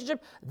or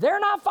relationship, they're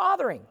not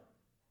fathering.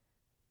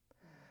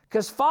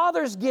 Because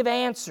fathers give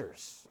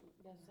answers.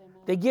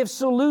 They give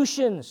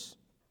solutions.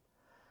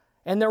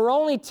 And they're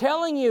only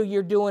telling you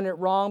you're doing it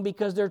wrong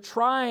because they're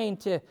trying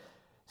to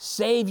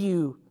save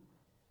you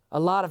a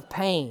lot of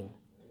pain,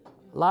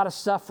 a lot of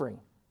suffering.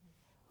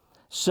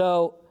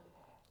 So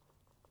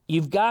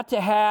you've got to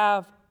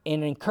have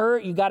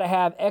you've got to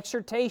have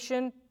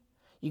exhortation,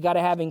 you got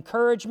to have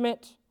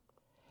encouragement,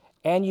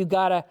 and you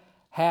got to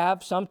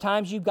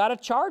sometimes you've got to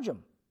charge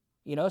them.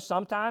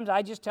 Sometimes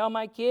I just tell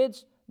my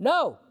kids,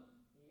 no.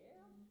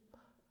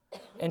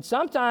 And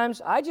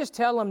sometimes I just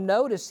tell them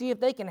no to see if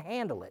they can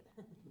handle it.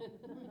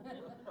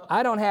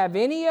 I don't have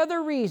any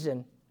other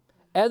reason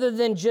other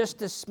than just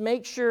to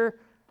make sure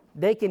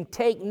they can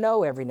take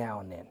no every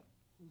now and then.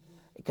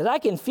 Because I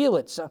can feel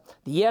it. So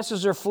the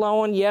yeses are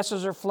flowing,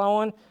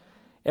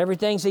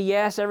 Everything's a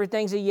yes,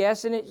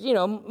 and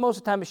it, most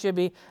of the time it should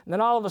be. And then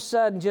all of a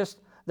sudden just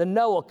the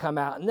no will come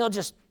out, and they'll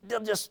just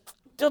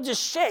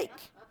shake.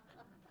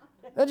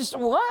 They'll just,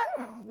 what?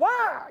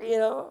 Why?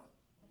 You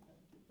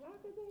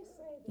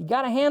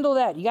got to handle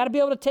that. You got to be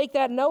able to take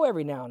that no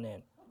every now and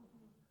then.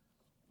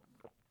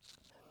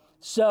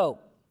 So,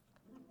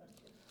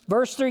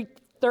 verse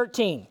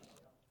 13.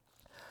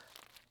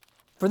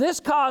 For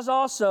this cause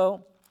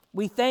also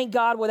we thank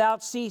God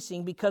without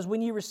ceasing, because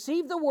when you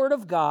received the word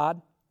of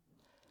God,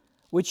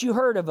 which you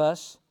heard of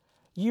us,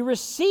 you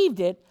received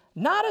it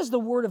not as the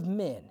word of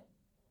men,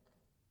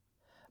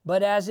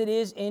 but as it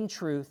is in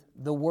truth,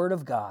 the word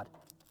of God,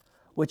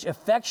 which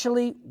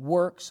effectually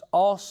works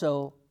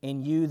also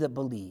in you that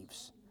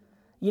believes.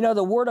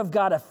 The word of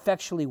God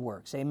effectually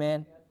works.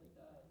 Amen?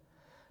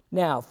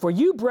 Now, for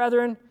you,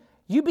 brethren,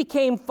 you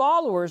became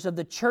followers of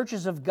the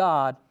churches of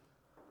God,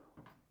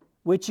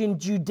 which in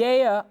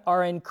Judea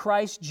are in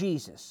Christ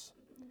Jesus.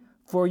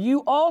 For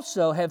you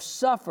also have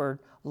suffered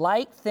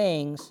like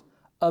things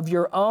of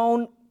your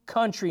own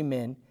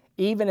countrymen,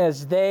 even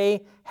as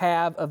they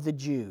have of the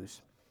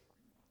Jews.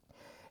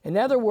 In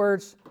other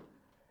words,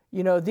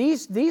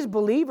 these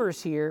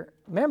believers here,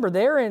 remember,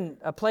 they're in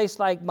a place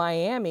like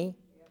Miami.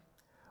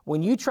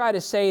 When you try to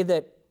say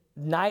that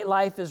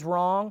nightlife is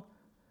wrong,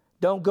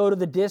 don't go to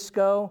the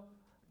disco,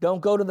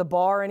 don't go to the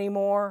bar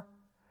anymore,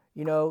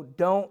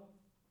 don't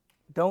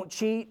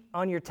cheat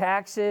on your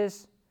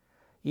taxes,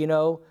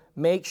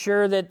 make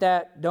sure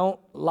that don't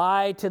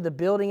lie to the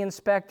building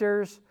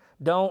inspectors,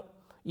 don't,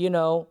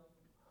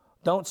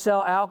 Don't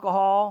sell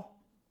alcohol.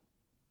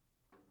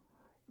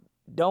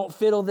 Don't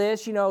fiddle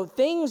this.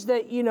 Things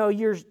that,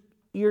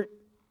 you're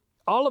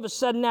all of a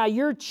sudden now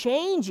you're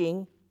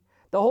changing.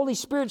 The Holy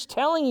Spirit's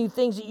telling you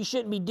things that you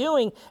shouldn't be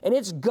doing, and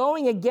it's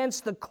going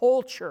against the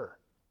culture.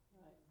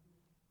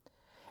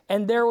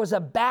 And there was a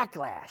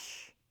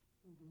backlash.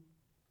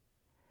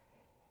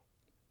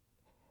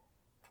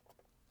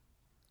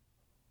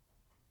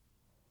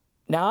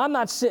 Now, I'm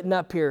not sitting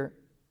up here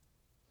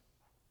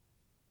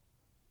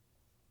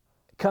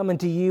coming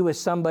to you as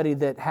somebody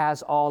that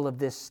has all of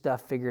this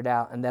stuff figured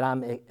out and that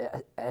I'm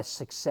a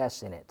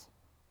success in it.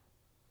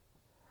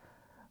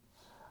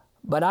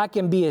 But I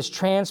can be as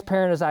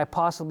transparent as I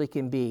possibly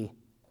can be.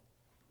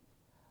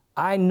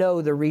 I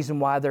know the reason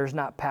why there's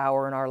not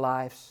power in our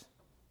lives.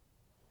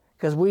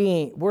 Because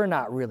we're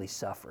not really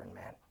suffering,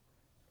 man.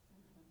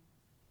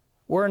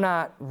 We're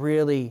not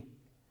really...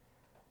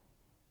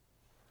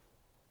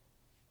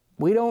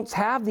 We don't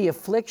have the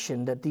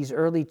affliction that these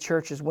early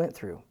churches went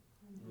through.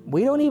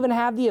 We don't even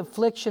have the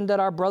affliction that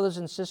our brothers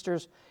and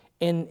sisters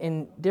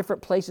in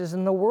different places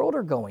in the world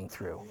are going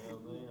through.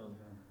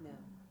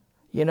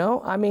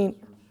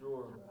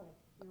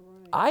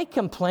 I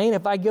complain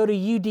if I go to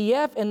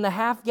UDF and the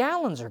half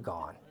gallons are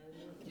gone.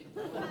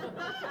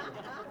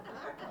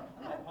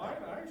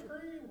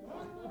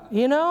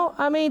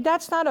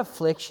 That's not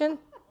affliction.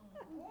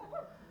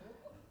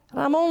 And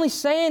I'm only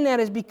saying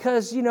that is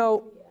because,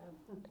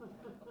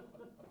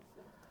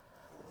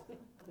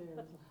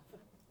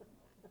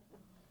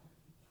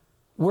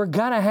 we're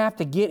going to have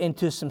to get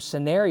into some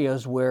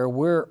scenarios where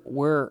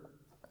where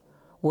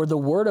the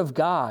Word of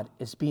God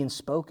is being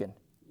spoken.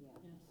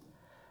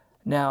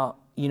 Now,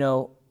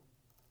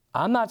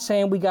 I'm not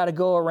saying we got to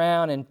go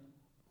around and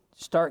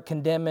start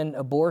condemning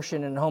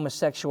abortion and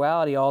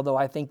homosexuality, although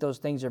I think those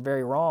things are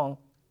very wrong.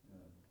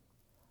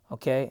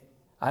 Okay?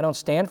 I don't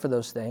stand for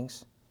those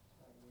things.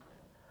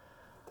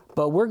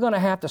 But we're going to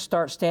have to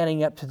start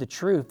standing up to the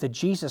truth that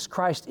Jesus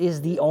Christ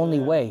is the only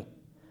way.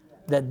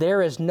 That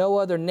there is no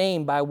other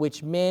name by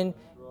which men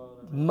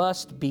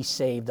must be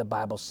saved, the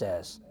Bible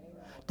says.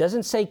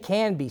 Doesn't say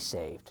can be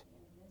saved.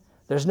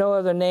 There's no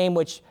other name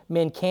which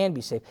men can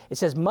be saved. It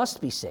says must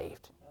be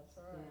saved.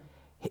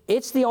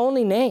 It's the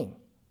only name.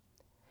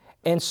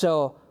 And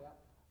so,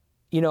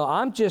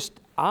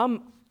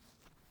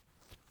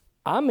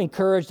 I'm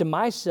encouraging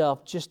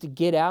myself just to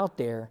get out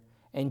there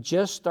and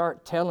just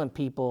start telling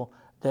people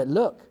that,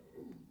 look,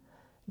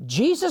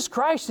 Jesus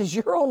Christ is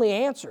your only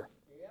answer.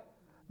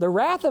 The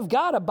wrath of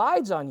God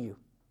abides on you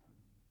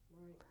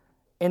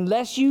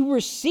unless you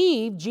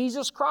receive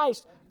Jesus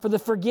Christ for the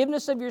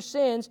forgiveness of your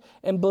sins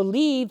and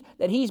believe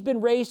that He's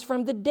been raised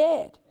from the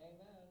dead.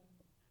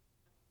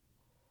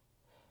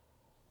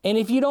 And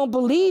if you don't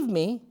believe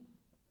me,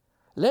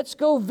 let's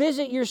go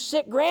visit your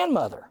sick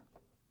grandmother.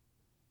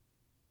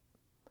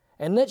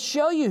 And let's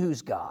show you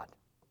who's God.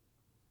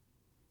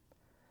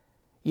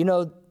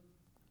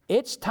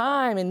 It's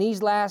time in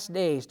these last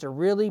days to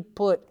really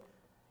put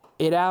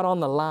it out on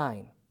the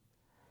line.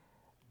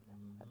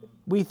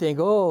 We think,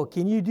 oh,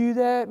 can you do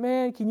that,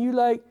 man? Can you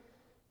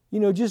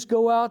just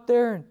go out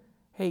there? And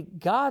hey,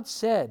 God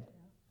said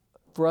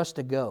for us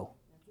to go.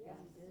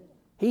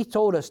 He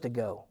told us to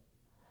go.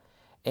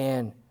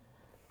 And,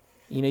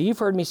 you've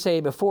heard me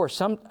say before,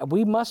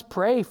 we must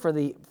pray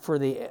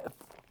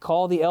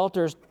call the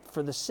elders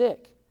for the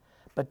sick.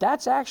 But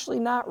that's actually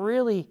not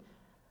really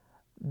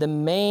the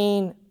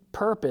main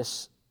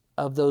purpose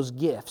of those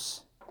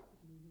gifts.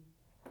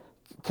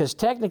 Because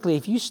technically,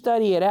 if you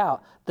study it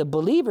out, the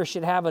believer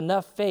should have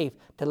enough faith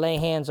to lay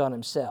hands on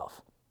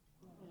himself.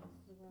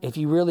 If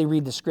you really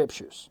read the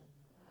Scriptures.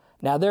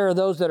 Now, there are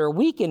those that are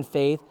weak in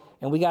faith,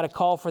 and we got to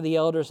call for the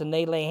elders, and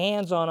they lay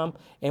hands on them,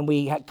 and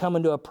we come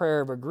into a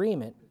prayer of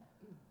agreement.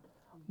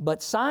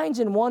 But signs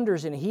and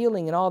wonders and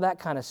healing and all that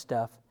kind of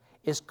stuff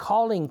is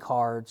calling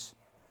cards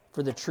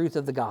for the truth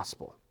of the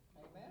gospel.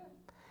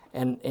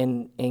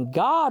 And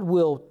God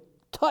will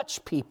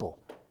touch people.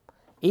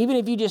 Even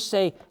if you just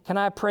say, can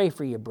I pray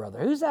for you, brother?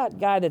 Who's that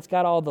guy that's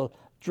got all the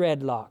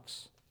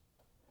dreadlocks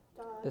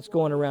that's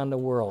going around the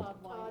world?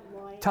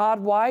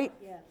 Todd White?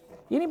 Yes.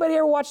 Anybody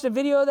ever watched a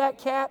video of that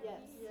cat? Yes.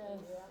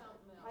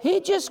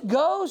 He just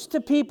goes to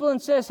people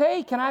and says,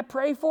 hey, can I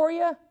pray for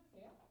you?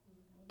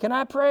 Can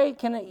I pray?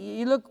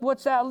 You look,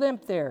 what's that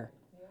limp there?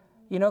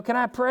 Can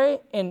I pray?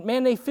 And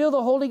man, they feel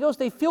the Holy Ghost.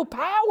 They feel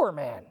power,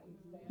 man.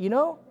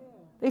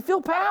 They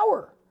feel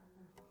power.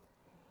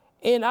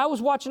 And I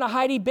was watching a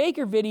Heidi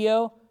Baker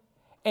video,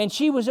 and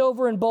she was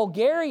over in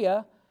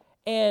Bulgaria,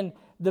 and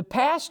the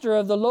pastor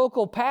of the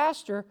local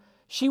pastor,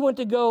 she went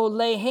to go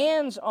lay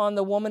hands on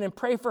the woman and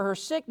pray for her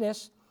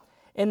sickness,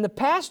 and the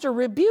pastor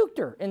rebuked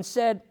her and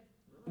said,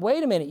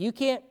 wait a minute, you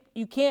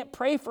can't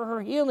pray for her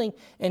healing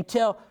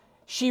until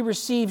she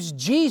receives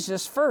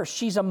Jesus first.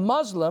 She's a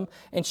Muslim,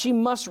 and she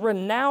must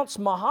renounce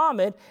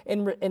Muhammad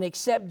and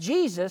accept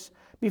Jesus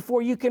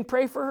before you can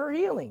pray for her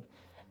healing.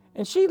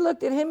 And she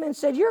looked at him and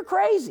said, you're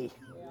crazy.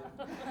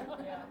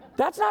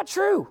 That's not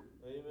true.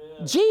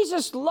 Amen.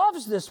 Jesus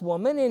loves this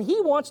woman, and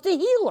He wants to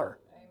heal her.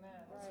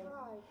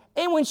 Amen.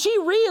 And when she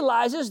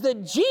realizes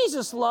that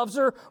Jesus loves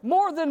her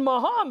more than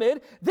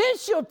Muhammad, then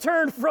she'll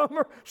turn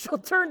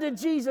to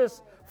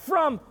Jesus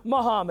from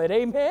Muhammad.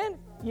 Amen?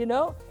 You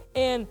know?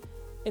 And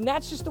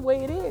that's just the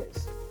way it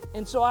is.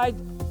 And so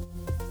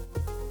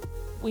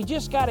we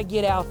just got to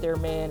get out there,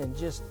 man, and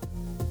just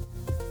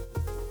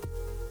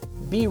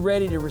be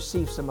ready to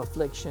receive some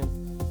affliction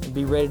and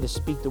be ready to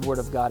speak the word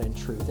of God in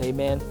truth.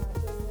 Amen?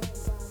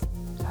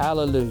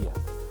 Hallelujah.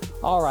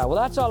 All right, well,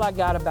 that's all I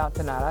got about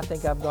tonight. I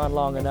think I've gone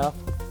long enough,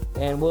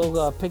 and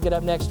we'll pick it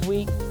up next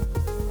week.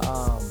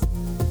 I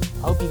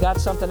hope you got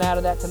something out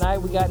of that tonight.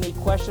 We got any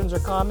questions or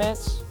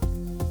comments?